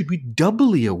genius, you should be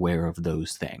doubly aware of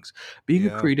those things. Being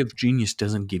a creative genius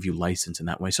doesn't give you license in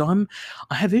that way. So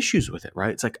I have issues with it,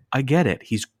 right? It's like, I get it.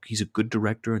 He's a good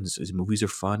director and his movies are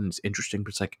fun and it's interesting, but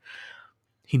it's like,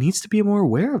 he needs to be more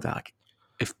aware of that. Like,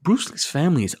 if Bruce Lee's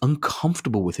family is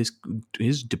uncomfortable with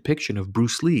his depiction of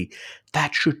Bruce Lee,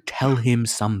 that should tell him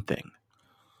something.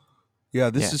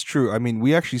 Yeah, this is true. I mean,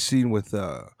 we actually seen with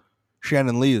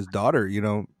Shannon Lee, his daughter.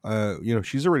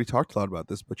 She's already talked a lot about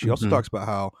this, but she also talks about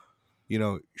how,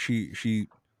 she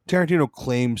Tarantino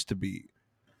claims to be,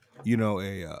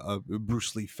 a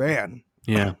Bruce Lee fan.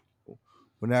 Yeah.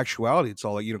 When in actuality, it's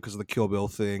all like because of the Kill Bill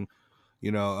thing.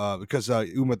 Because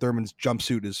Uma Thurman's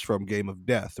jumpsuit is from Game of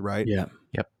Death, right? Yeah.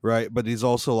 Yep. Right, but he's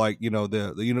also like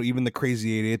the even the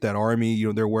Crazy 88, that army,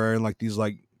 they're wearing like these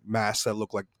like masks that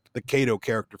look like the Kato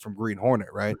character from Green Hornet,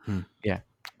 right? Yeah.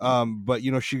 But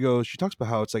she talks about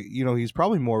how it's like he's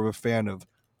probably more of a fan of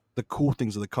the cool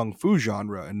things of the kung fu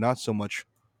genre and not so much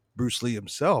Bruce Lee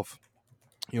himself.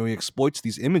 He exploits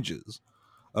these images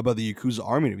about the Yakuza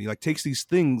army, and he like takes these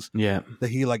things that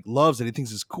he like loves, that he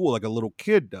thinks is cool, like a little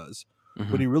kid does.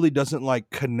 But he really doesn't like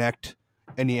connect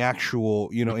any actual,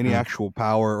 any actual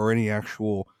power or any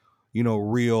actual,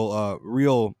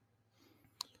 real.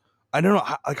 I don't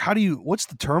know. Like, how do you? What's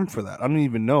the term for that? I don't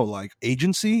even know. Like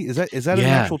agency? Is that an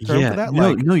actual term for that?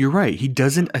 No, you're right. He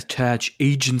doesn't attach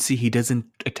agency. He doesn't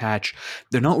attach.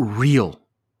 They're not real.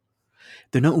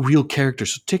 They're not real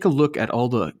characters. So take a look at all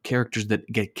the characters that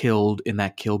get killed in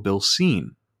that Kill Bill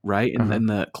scene, right? In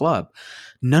the club.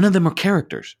 None of them are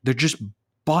characters. They're just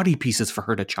body pieces for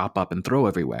her to chop up and throw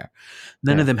everywhere.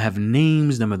 None of them have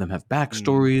names. None of them have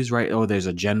backstories, right? Oh, there's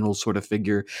a general sort of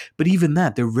figure. But even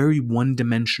that, they're very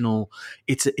one-dimensional.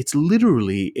 It's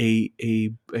literally a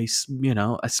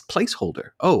placeholder.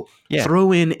 Oh,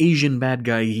 throw in Asian bad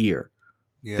guy here.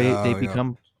 Yeah,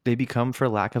 they become, for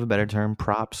lack of a better term,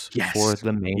 props for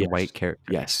the main white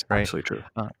character. Yes, right? Absolutely true.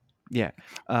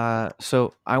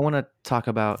 So I want to talk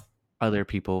about other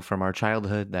people from our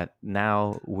childhood that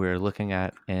now we're looking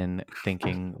at and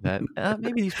thinking that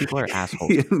maybe these people are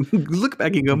assholes. Look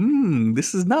back and go,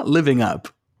 this is not living up.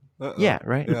 Yeah,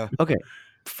 right? Yeah. Okay,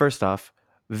 first off,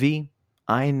 V,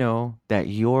 I know that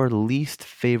your least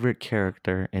favorite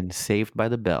character in Saved by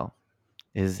the Bell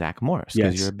is Zach Morris,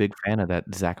 because you're a big fan of that.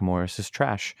 Zach Morris is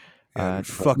trash.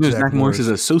 Fuck Zach Morris is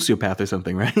a sociopath or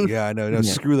something, right? Yeah, I know. No,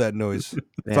 screw that noise.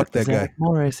 Fuck that Zach guy.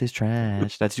 Morris is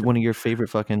trash. That's one of your favorite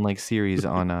fucking like series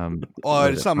on.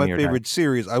 It's not my favorite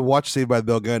series. I watched Saved by the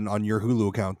Bell again on your Hulu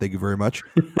account. Thank you very much.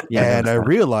 And I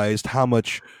realized how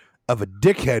much of a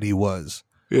dickhead he was.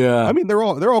 Yeah, I mean they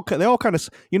all kind of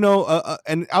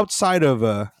and outside of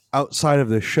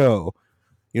the show.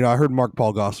 I heard Mark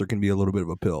Paul Gosselaar can be a little bit of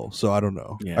a pill, so I don't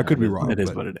know. Yeah, I could be wrong. It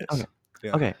is what it is.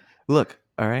 Okay. Look,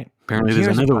 all right. Apparently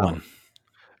there's another one.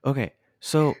 Okay,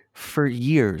 so for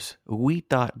years, we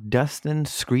thought Dustin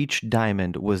Screech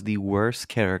Diamond was the worst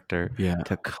character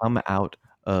to come out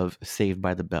of Saved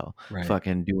by the Bell. Right.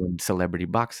 Fucking doing celebrity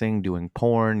boxing, doing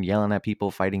porn, yelling at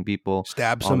people, fighting people.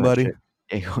 Stab somebody.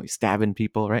 Stabbing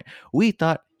people, right? We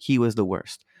thought he was the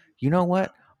worst. You know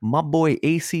what? My boy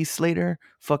AC Slater,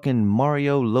 fucking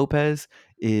Mario Lopez,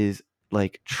 is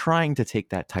like trying to take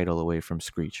that title away from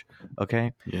Screech.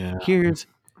 Okay? Yeah. Here's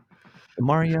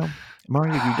Mario,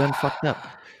 you done fucked up.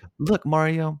 Look,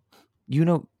 Mario,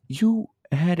 you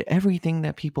had everything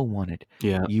that people wanted.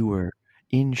 Yeah. You were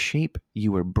in shape.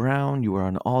 You were brown. You were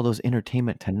on all those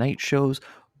Entertainment Tonight shows.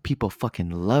 People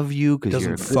fucking love you because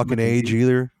you're a doesn't fucking age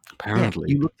either.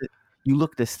 Apparently, yeah, you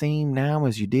look the same now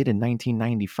as you did in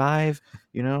 1995.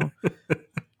 You know,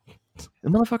 the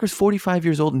motherfucker's 45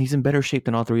 years old and he's in better shape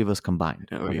than all three of us combined.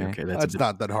 Oh, Okay, yeah, okay, that's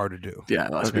not that hard to do. Yeah,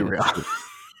 let's be real.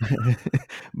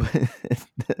 But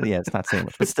yeah, it's not saying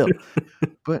much, but still.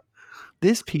 But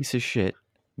this piece of shit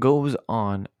goes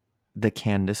on the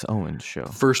Candace Owens show.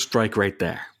 First strike right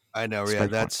there. I know, yeah,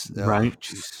 Strike that's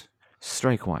right.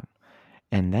 Strike one.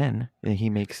 And then he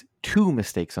makes two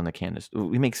mistakes on the Candace.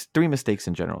 He makes three mistakes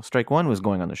in general. Strike one was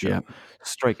going on the show. Yeah.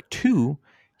 Strike two,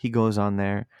 he goes on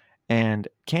there, and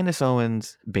Candace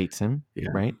Owens baits him.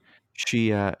 Yeah. Right?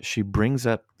 She brings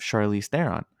up Charlize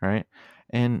Theron. Right?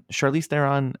 And Charlize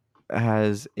Theron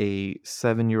has a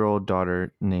 7-year-old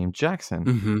daughter named Jackson.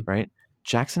 Mm-hmm. Right?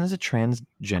 Jackson is a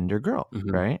transgender girl.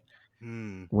 Mm-hmm. Right?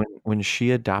 When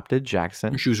she adopted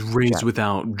Jackson, she was raised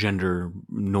without gender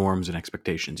norms and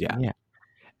expectations. Yeah.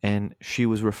 And she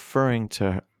was referring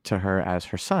to her as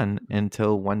her son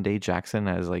until one day Jackson,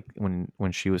 as like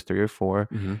when she was 3 or 4,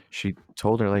 Mm-hmm. she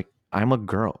told her like, I'm a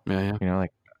girl. Yeah. You know,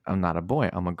 like I'm not a boy,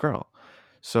 I'm a girl.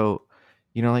 So,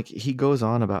 you know, like he goes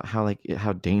on about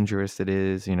how dangerous it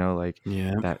is, you know, like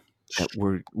that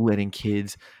we're letting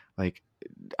kids like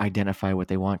identify what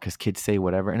they want because kids say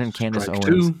whatever. And then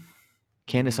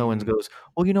Candace Owens goes,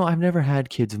 well, you know, I've never had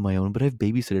kids of my own, but I've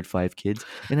babysitted 5 kids.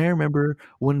 And I remember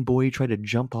one boy tried to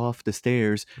jump off the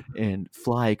stairs and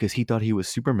fly because he thought he was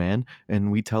Superman.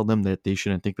 And we tell them that they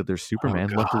shouldn't think that they're Superman.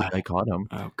 Luckily, I caught him.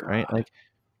 Right? Like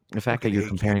the fact that you're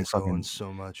comparing fucking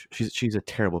so much. She's a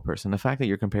terrible person. The fact that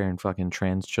you're comparing fucking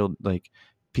trans children, like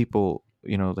people,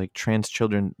 you know, like trans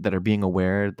children that are being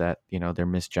aware that, you know, they're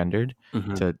misgendered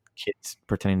to kids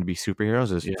pretending to be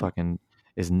superheroes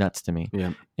is nuts to me.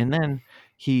 Yeah. And then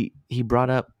he brought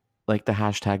up like the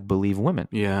hashtag believe women.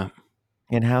 Yeah.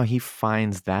 And how he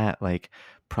finds that like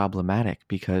problematic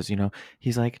because, you know,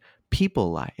 he's like,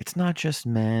 people lie. It's not just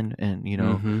men and, you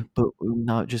know, but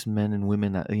not just men and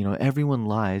women that, you know, everyone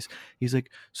lies. He's like,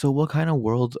 so what kind of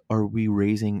world are we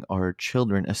raising our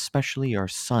children, especially our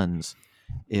sons,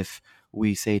 if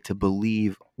we say to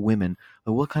believe women?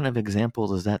 What kind of example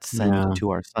does that send to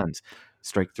our sons?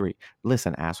 Strike 3.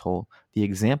 Listen, asshole. The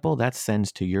example that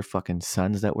sends to your fucking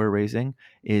sons that we're raising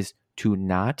is to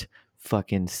not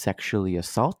fucking sexually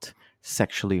assault,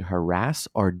 sexually harass,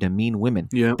 or demean women.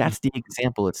 Yeah. That's the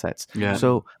example it sets. Yeah.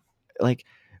 So, like,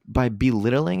 by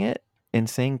belittling it and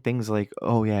saying things like,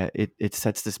 "Oh yeah, it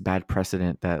sets this bad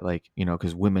precedent that, like, you know,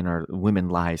 because women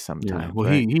lie sometimes." Yeah. Well,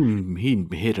 right? he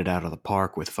hit it out of the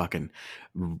park with fucking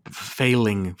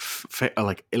failing,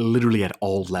 like literally at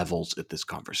all levels at this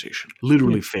conversation.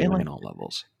 Literally failing at all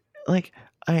levels. Like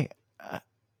I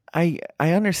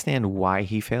understand why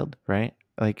he failed, right?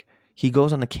 Like he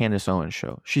goes on the Candace Owens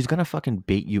show. She's gonna fucking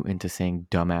bait you into saying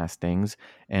dumbass things,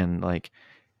 and like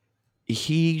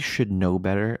he should know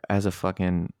better as a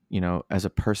fucking, you know, as a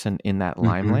person in that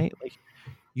limelight. Like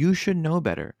you should know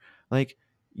better. Like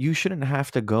you shouldn't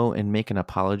have to go and make an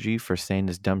apology for saying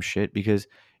this dumb shit because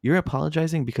you're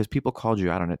apologizing because people called you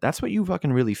out on it. That's what you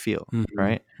fucking really feel,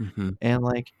 right? And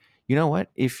like, you know what?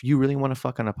 If you really want to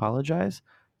fucking apologize,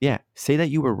 yeah, say that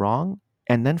you were wrong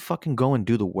and then fucking go and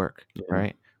do the work,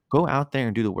 right? Go out there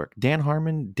and do the work. Dan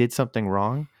Harmon did something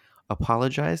wrong,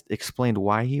 apologized, explained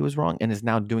why he was wrong, and is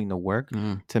now doing the work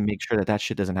to make sure that that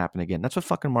shit doesn't happen again. That's what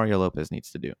fucking Mario Lopez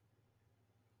needs to do.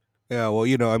 Yeah, well,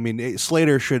 you know, I mean,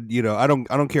 Slater should, you know, I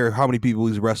don't care how many people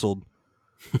he's wrestled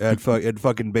at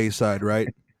fucking Bayside, right?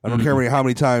 I don't care how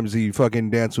many times he fucking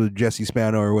danced with Jesse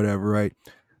Spano or whatever, right?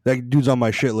 That dude's on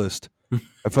my shit list.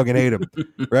 I fucking hate him,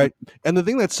 right? And the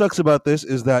thing that sucks about this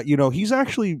is that, you know, he's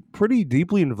actually pretty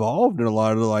deeply involved in a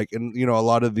lot of the, like, and you know, a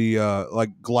lot of the like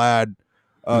GLAAD,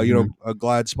 you know,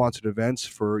 GLAAD sponsored events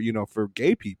for, you know, for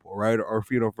gay people, right? Or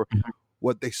you know, for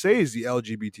what they say is the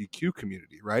LGBTQ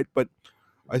community, right? But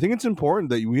I think it's important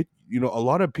that we, you know, a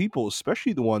lot of people,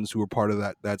 especially the ones who are part of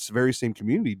that's very same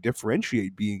community,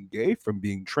 differentiate being gay from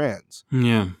being trans.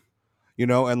 Yeah, you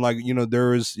know, and like, you know,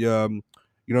 there is,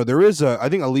 you know, there is a, I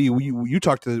think Ali, we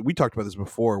talked about this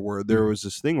before, where there was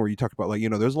this thing where you talked about, like, you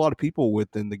know, there's a lot of people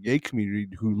within the gay community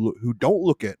who don't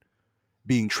look at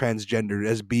being transgendered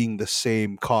as being the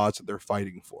same cause that they're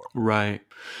fighting for. Right.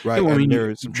 Right. Yeah, and there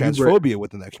is some transphobia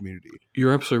within that community.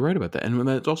 You're absolutely right about that. And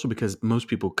that's also because most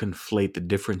people conflate the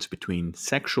difference between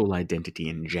sexual identity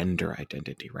and gender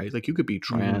identity, right? Like you could be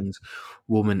trans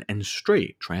woman and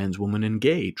straight, trans woman and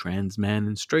gay, trans man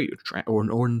and straight,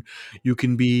 or you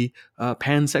can be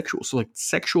pansexual. So like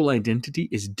sexual identity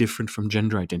is different from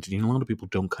gender identity. And a lot of people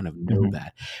don't kind of know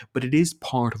that. But it is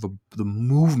part of the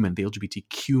movement, the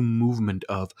LGBTQ movement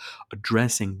of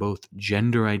addressing both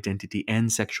gender identity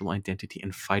and sexual identity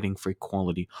and fighting for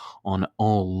equality on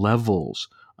all levels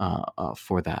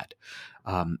for that.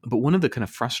 But one of the kind of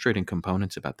frustrating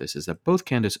components about this is that both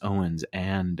Candace Owens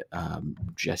and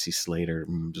Jesse Slater,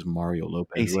 just Mario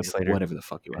Lopez, whatever the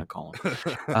fuck you want to call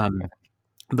him.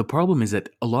 The problem is that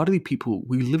a lot of the people,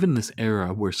 we live in this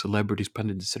era where celebrities,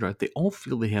 pundits, etc., they all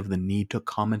feel they have the need to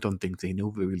comment on things they know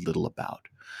very little about.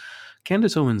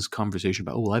 Candace Owens' conversation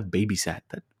about, I've babysat.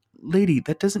 Lady,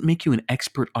 that doesn't make you an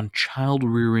expert on child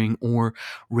rearing or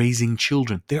raising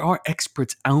children. There are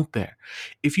experts out there.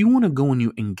 If you want to go and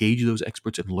you engage those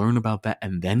experts and learn about that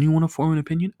and then you want to form an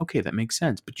opinion, okay, that makes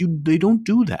sense. But they don't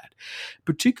do that.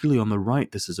 Particularly on the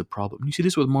right, this is a problem. You see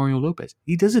this with Mario Lopez.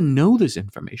 He doesn't know this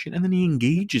information and then he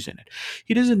engages in it.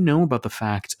 He doesn't know about the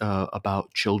fact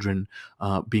about children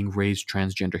being raised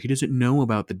transgender. He doesn't know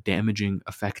about the damaging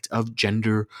effect of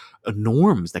gender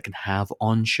norms that can have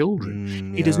on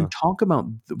children. He doesn't talk about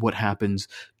what happens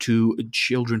to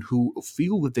children who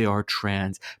feel that they are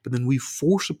trans, but then we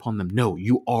force upon them, no,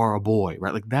 you are a boy,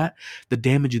 right? Like that, the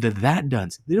damage that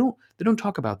does. They don't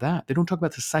talk about that. They don't talk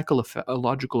about the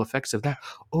psychological effects of that.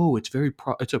 Oh, it's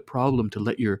it's a problem to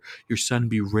let your son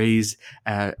be raised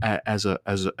as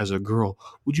a girl.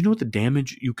 Would you know what the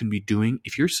damage you can be doing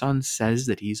if your son says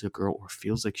that he's a girl or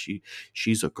feels like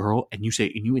she's a girl, and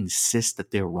you insist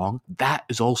that they're wrong? That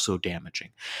is also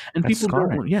damaging, and That's people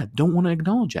don't want to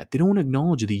acknowledge that. They don't want to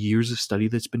acknowledge the years of study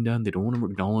that's been done. They don't want to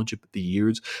acknowledge the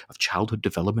years of childhood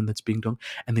development that's being done.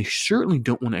 And they certainly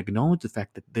don't want to acknowledge the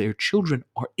fact that their children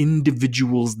are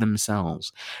individuals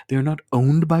themselves. They're not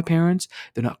owned by parents.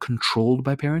 They're not controlled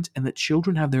by parents. And that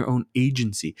children have their own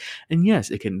agency. And yes,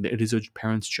 it is a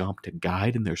parent's job to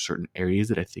guide. And there's certain areas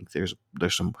that I think there's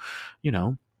some,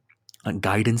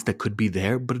 guidance that could be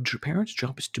there, but a parent's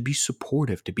job is to be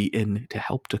supportive, to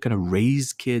help to kind of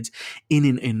raise kids in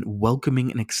an welcoming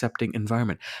and accepting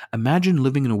environment. Imagine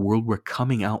living in a world where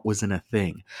coming out wasn't a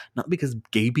thing, not because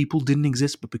gay people didn't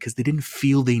exist, but because they didn't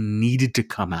feel they needed to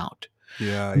come out.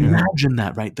 Imagine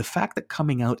that, right? The fact that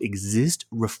coming out exists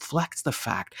reflects the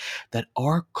fact that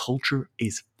our culture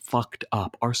is fucked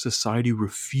up. Our society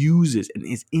refuses and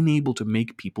is unable to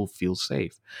make people feel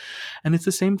safe. And it's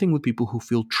the same thing with people who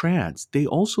feel trans. They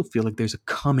also feel like there's a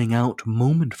coming out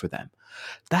moment for them.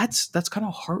 That's kind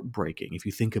of heartbreaking if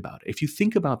you think about it. If you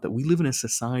think about that, we live in a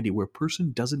society where a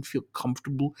person doesn't feel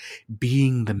comfortable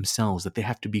being themselves, that they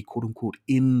have to be quote unquote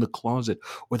in the closet,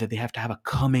 or that they have to have a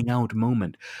coming out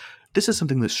moment. This is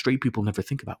something that straight people never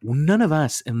think about. Well, none of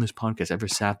us in this podcast ever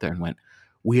sat there and went,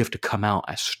 we have to come out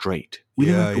as straight. We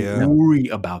never have to worry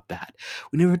about that.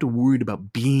 We never have to worry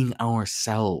about being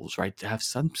ourselves, right? To have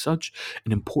such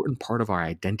an important part of our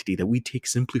identity that we take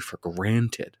simply for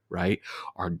granted, right?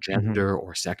 Our gender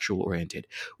or sexual oriented.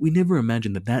 We never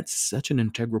imagined that that's such an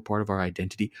integral part of our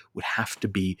identity would have to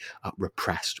be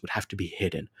repressed, would have to be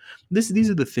hidden. These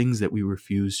are the things that we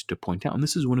refuse to point out. And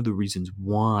this is one of the reasons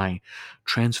why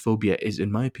transphobia is,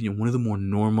 in my opinion, one of the more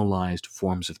normalized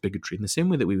forms of bigotry. In the same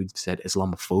way that we would said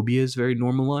Islamophobia is very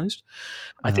normalized,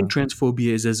 I think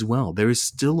transphobia is as well. There is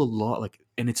still a lot,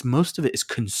 and most of it is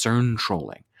concern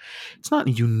trolling. It's not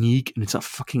unique and it's not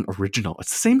fucking original.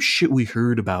 It's the same shit we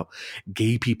heard about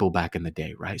gay people back in the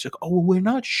day, right? It's like, we're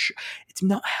not sure. It's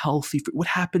not healthy. What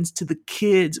happens to the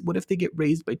kids? What if they get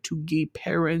raised by two gay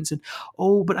parents? And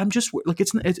but I'm just like,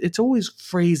 it's always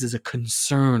phrased as a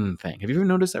concern thing. Have you ever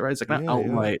noticed that, right? It's like not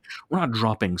outright. Yeah. We're not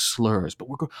dropping slurs, but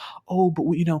we're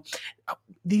going,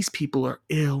 these people are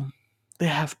ill. They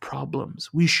have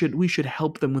problems. We should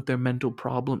help them with their mental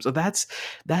problems. So that's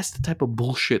the type of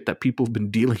bullshit that people have been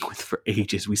dealing with for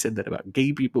ages. We said that about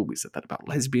gay people. We said that about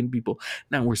lesbian people.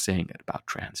 Now we're saying it about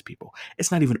trans people.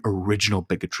 It's not even original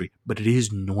bigotry, but it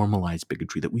is normalized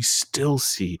bigotry that we still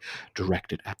see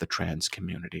directed at the trans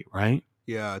community, right?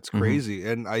 Yeah, it's crazy.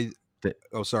 And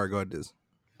sorry, go ahead, Diz.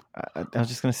 I was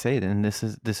just gonna say it, and this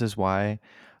is why,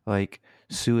 like,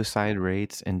 suicide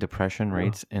rates and depression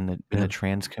rates in the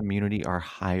trans community are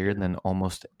higher than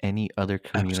almost any other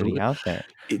community out there.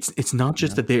 It's not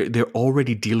just that they're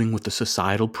already dealing with the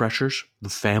societal pressures, the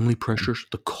family pressures,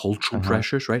 the cultural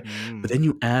pressures, right? But then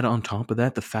you add on top of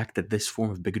that the fact that this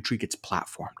form of bigotry gets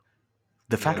platformed.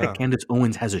 The fact that Candace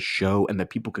Owens has a show and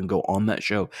that people can go on that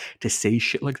show to say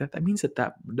shit like that means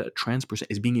that trans person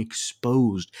is being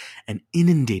exposed and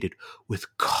inundated with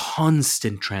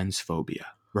constant transphobia,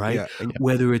 right? Yeah.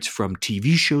 Whether it's from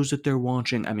TV shows that they're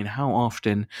watching. I mean, how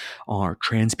often are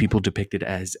trans people depicted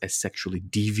as sexually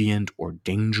deviant or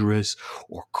dangerous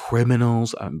or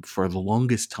criminals? For the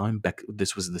longest time,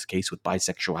 this was the case with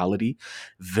bisexuality.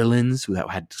 Villains that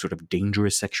had sort of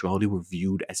dangerous sexuality were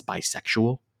viewed as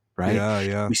bisexual. Right?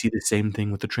 Yeah. We see the same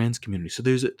thing with the trans community. So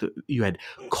you had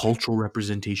cultural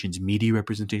representations, media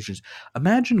representations.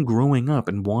 Imagine growing up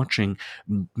and watching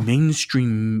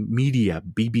mainstream media,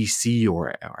 BBC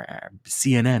or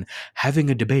CNN,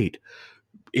 having a debate.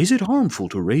 Is it harmful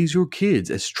to raise your kids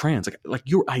as trans? Like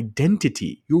your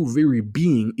identity, your very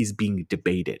being is being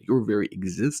debated. Your very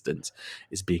existence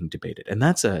is being debated, and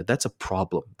that's a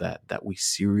problem that we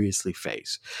seriously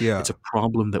face. Yeah, it's a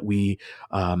problem that we,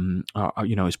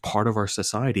 is part of our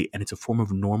society, and it's a form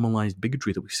of normalized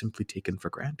bigotry that we've simply taken for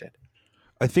granted.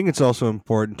 I think it's also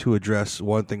important to address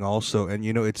one thing also, and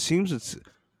it seems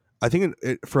I think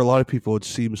for a lot of people it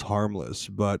seems harmless,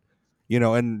 but.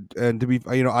 And to be,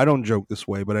 I don't joke this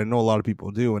way, but I know a lot of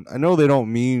people do, and I know they don't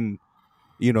mean,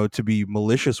 to be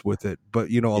malicious with it, but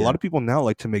a lot of people now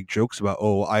like to make jokes about,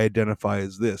 oh, I identify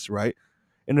as this, right?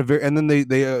 And then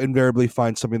they invariably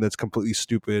find something that's completely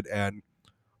stupid and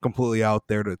completely out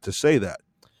there to say that,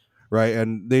 right?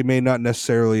 And they may not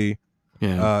necessarily,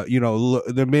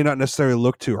 they may not necessarily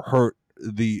look to hurt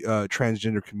the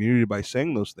transgender community by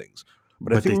saying those things.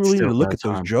 But I think we really need to look at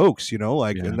those jokes,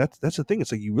 and that's the thing.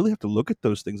 It's like you really have to look at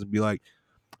those things and be like,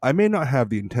 I may not have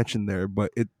the intention there,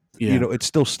 but it it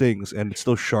still stings and it's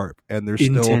still sharp and there's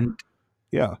intent.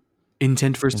 Still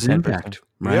intent versus impact,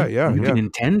 right? Yeah. You can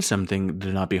intend something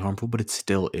to not be harmful, but it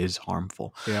still is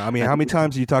harmful. Yeah, I mean, how many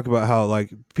times do you talk about how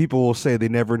like people will say they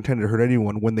never intended to hurt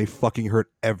anyone when they fucking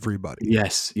hurt everybody?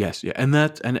 Yes, yeah, and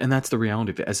that's the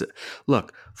reality of it.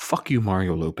 Look, fuck you,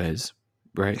 Mario Lopez.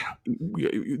 Right?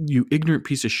 You ignorant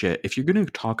piece of shit. If you're going to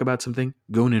talk about something,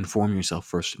 go and inform yourself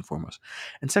first and foremost.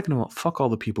 And second of all, fuck all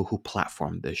the people who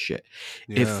platform this shit.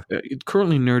 Yeah. If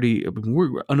currently nerdy,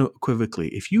 we're unequivocally,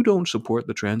 if you don't support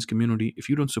the trans community, if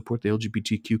you don't support the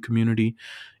LGBTQ community,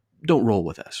 don't roll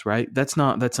with us, right? That's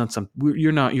not something.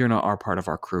 You're not our part of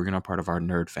our crew. You're not part of our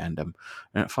nerd fandom.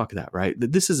 Fuck that, right?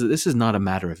 This is not a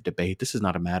matter of debate. This is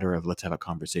not a matter of let's have a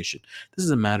conversation. This is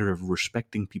a matter of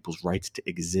respecting people's rights to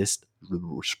exist,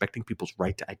 respecting people's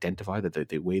right to identify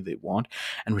the way they want,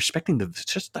 and respecting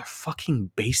just their fucking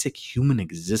basic human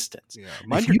existence. Yeah,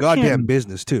 mind your goddamn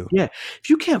business too. Yeah, if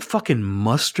you can't fucking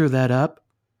muster that up,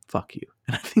 fuck you.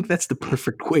 And I think that's the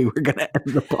perfect way we're going to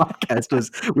end the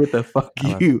podcast with a fuck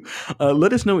you.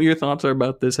 Let us know what your thoughts are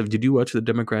about this. Did you watch the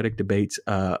Democratic debates?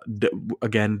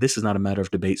 Again, this is not a matter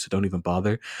of debate, so don't even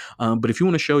bother. But if you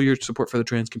want to show your support for the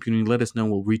trans community, let us know.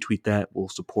 We'll retweet that. We'll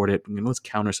support it. Let's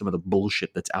counter some of the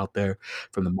bullshit that's out there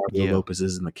from the Mario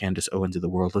Lopez's and the Candace Owens of the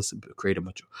world. Let's create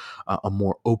a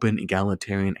more open,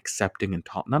 egalitarian, accepting, and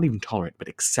not even tolerant, but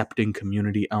accepting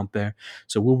community out there.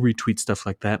 So we'll retweet stuff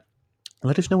like that.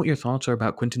 Let us know what your thoughts are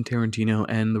about Quentin Tarantino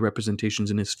and the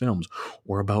representations in his films,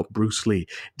 or about Bruce Lee.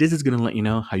 Diz is going to let you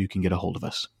know how you can get a hold of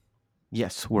us.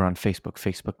 Yes, we're on Facebook,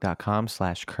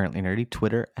 facebook.com/currentlynerdy,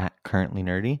 Twitter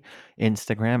 @currentlynerdy,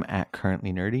 Instagram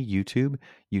 @currentlynerdy, YouTube,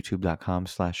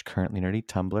 youtube.com/currentlynerdy,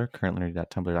 Tumblr,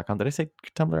 currentlynerdy.tumblr.com. Did I say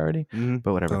Tumblr already? Mm-hmm.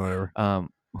 But whatever.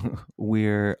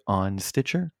 We're on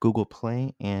Stitcher, Google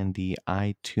Play, and the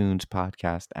iTunes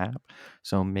podcast app.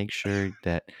 So make sure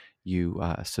that you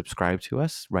subscribe to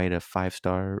us, write a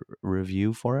 5-star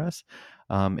review for us,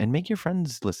 and make your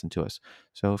friends listen to us.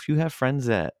 So if you have friends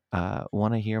that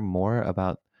want to hear more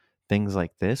about things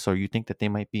like this, or you think that they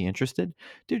might be interested,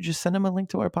 dude, just send them a link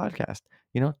to our podcast.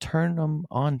 Turn them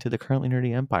on to the Currently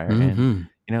Nerdy Empire, and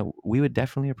we would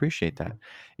definitely appreciate that.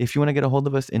 If you want to get a hold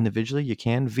of us individually, you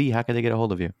can. V, how can they get a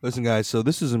hold of you? Listen, guys, so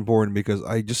this is important because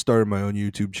I just started my own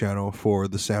YouTube channel for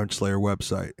the Sandwich Slayer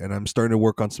website, and I'm starting to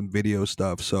work on some video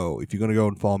stuff. So if you're going to go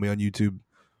and follow me on YouTube,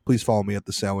 please follow me at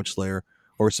the Sandwich Slayer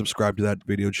or subscribe to that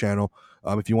video channel.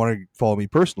 If you want to follow me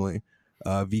personally,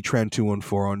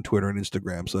 VTran214 on Twitter and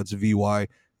Instagram. So that's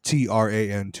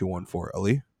VYTRAN214.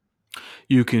 Ali?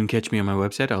 You can catch me on my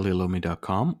website,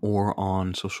 alialomi.com, or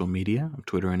on social media,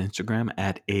 Twitter and Instagram,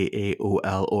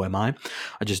 @AAOLOMI.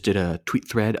 I just did a tweet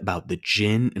thread about the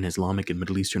jinn in Islamic and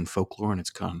Middle Eastern folklore, and it's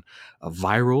gone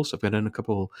viral. So I've done a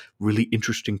couple really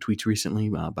interesting tweets recently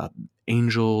about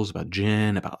angels, about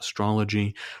jinn, about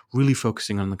astrology, really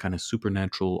focusing on the kind of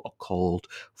supernatural, occult,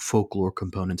 folklore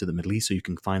components of the Middle East. So you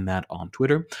can find that on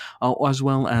Twitter, as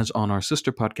well as on our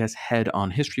sister podcast, Head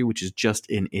on History, which is just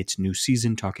in its new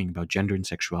season, talking about gender and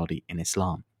sexuality in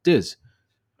Islam. Diz.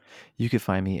 You can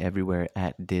find me everywhere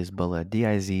at Dizbullah,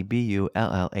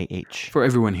 DIZBULLAH. For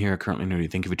everyone here at Currently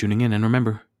Nerdy, thank you for tuning in, and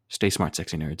remember, stay smart,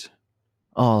 sexy nerds.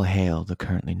 All hail the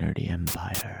Currently Nerdy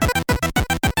Empire.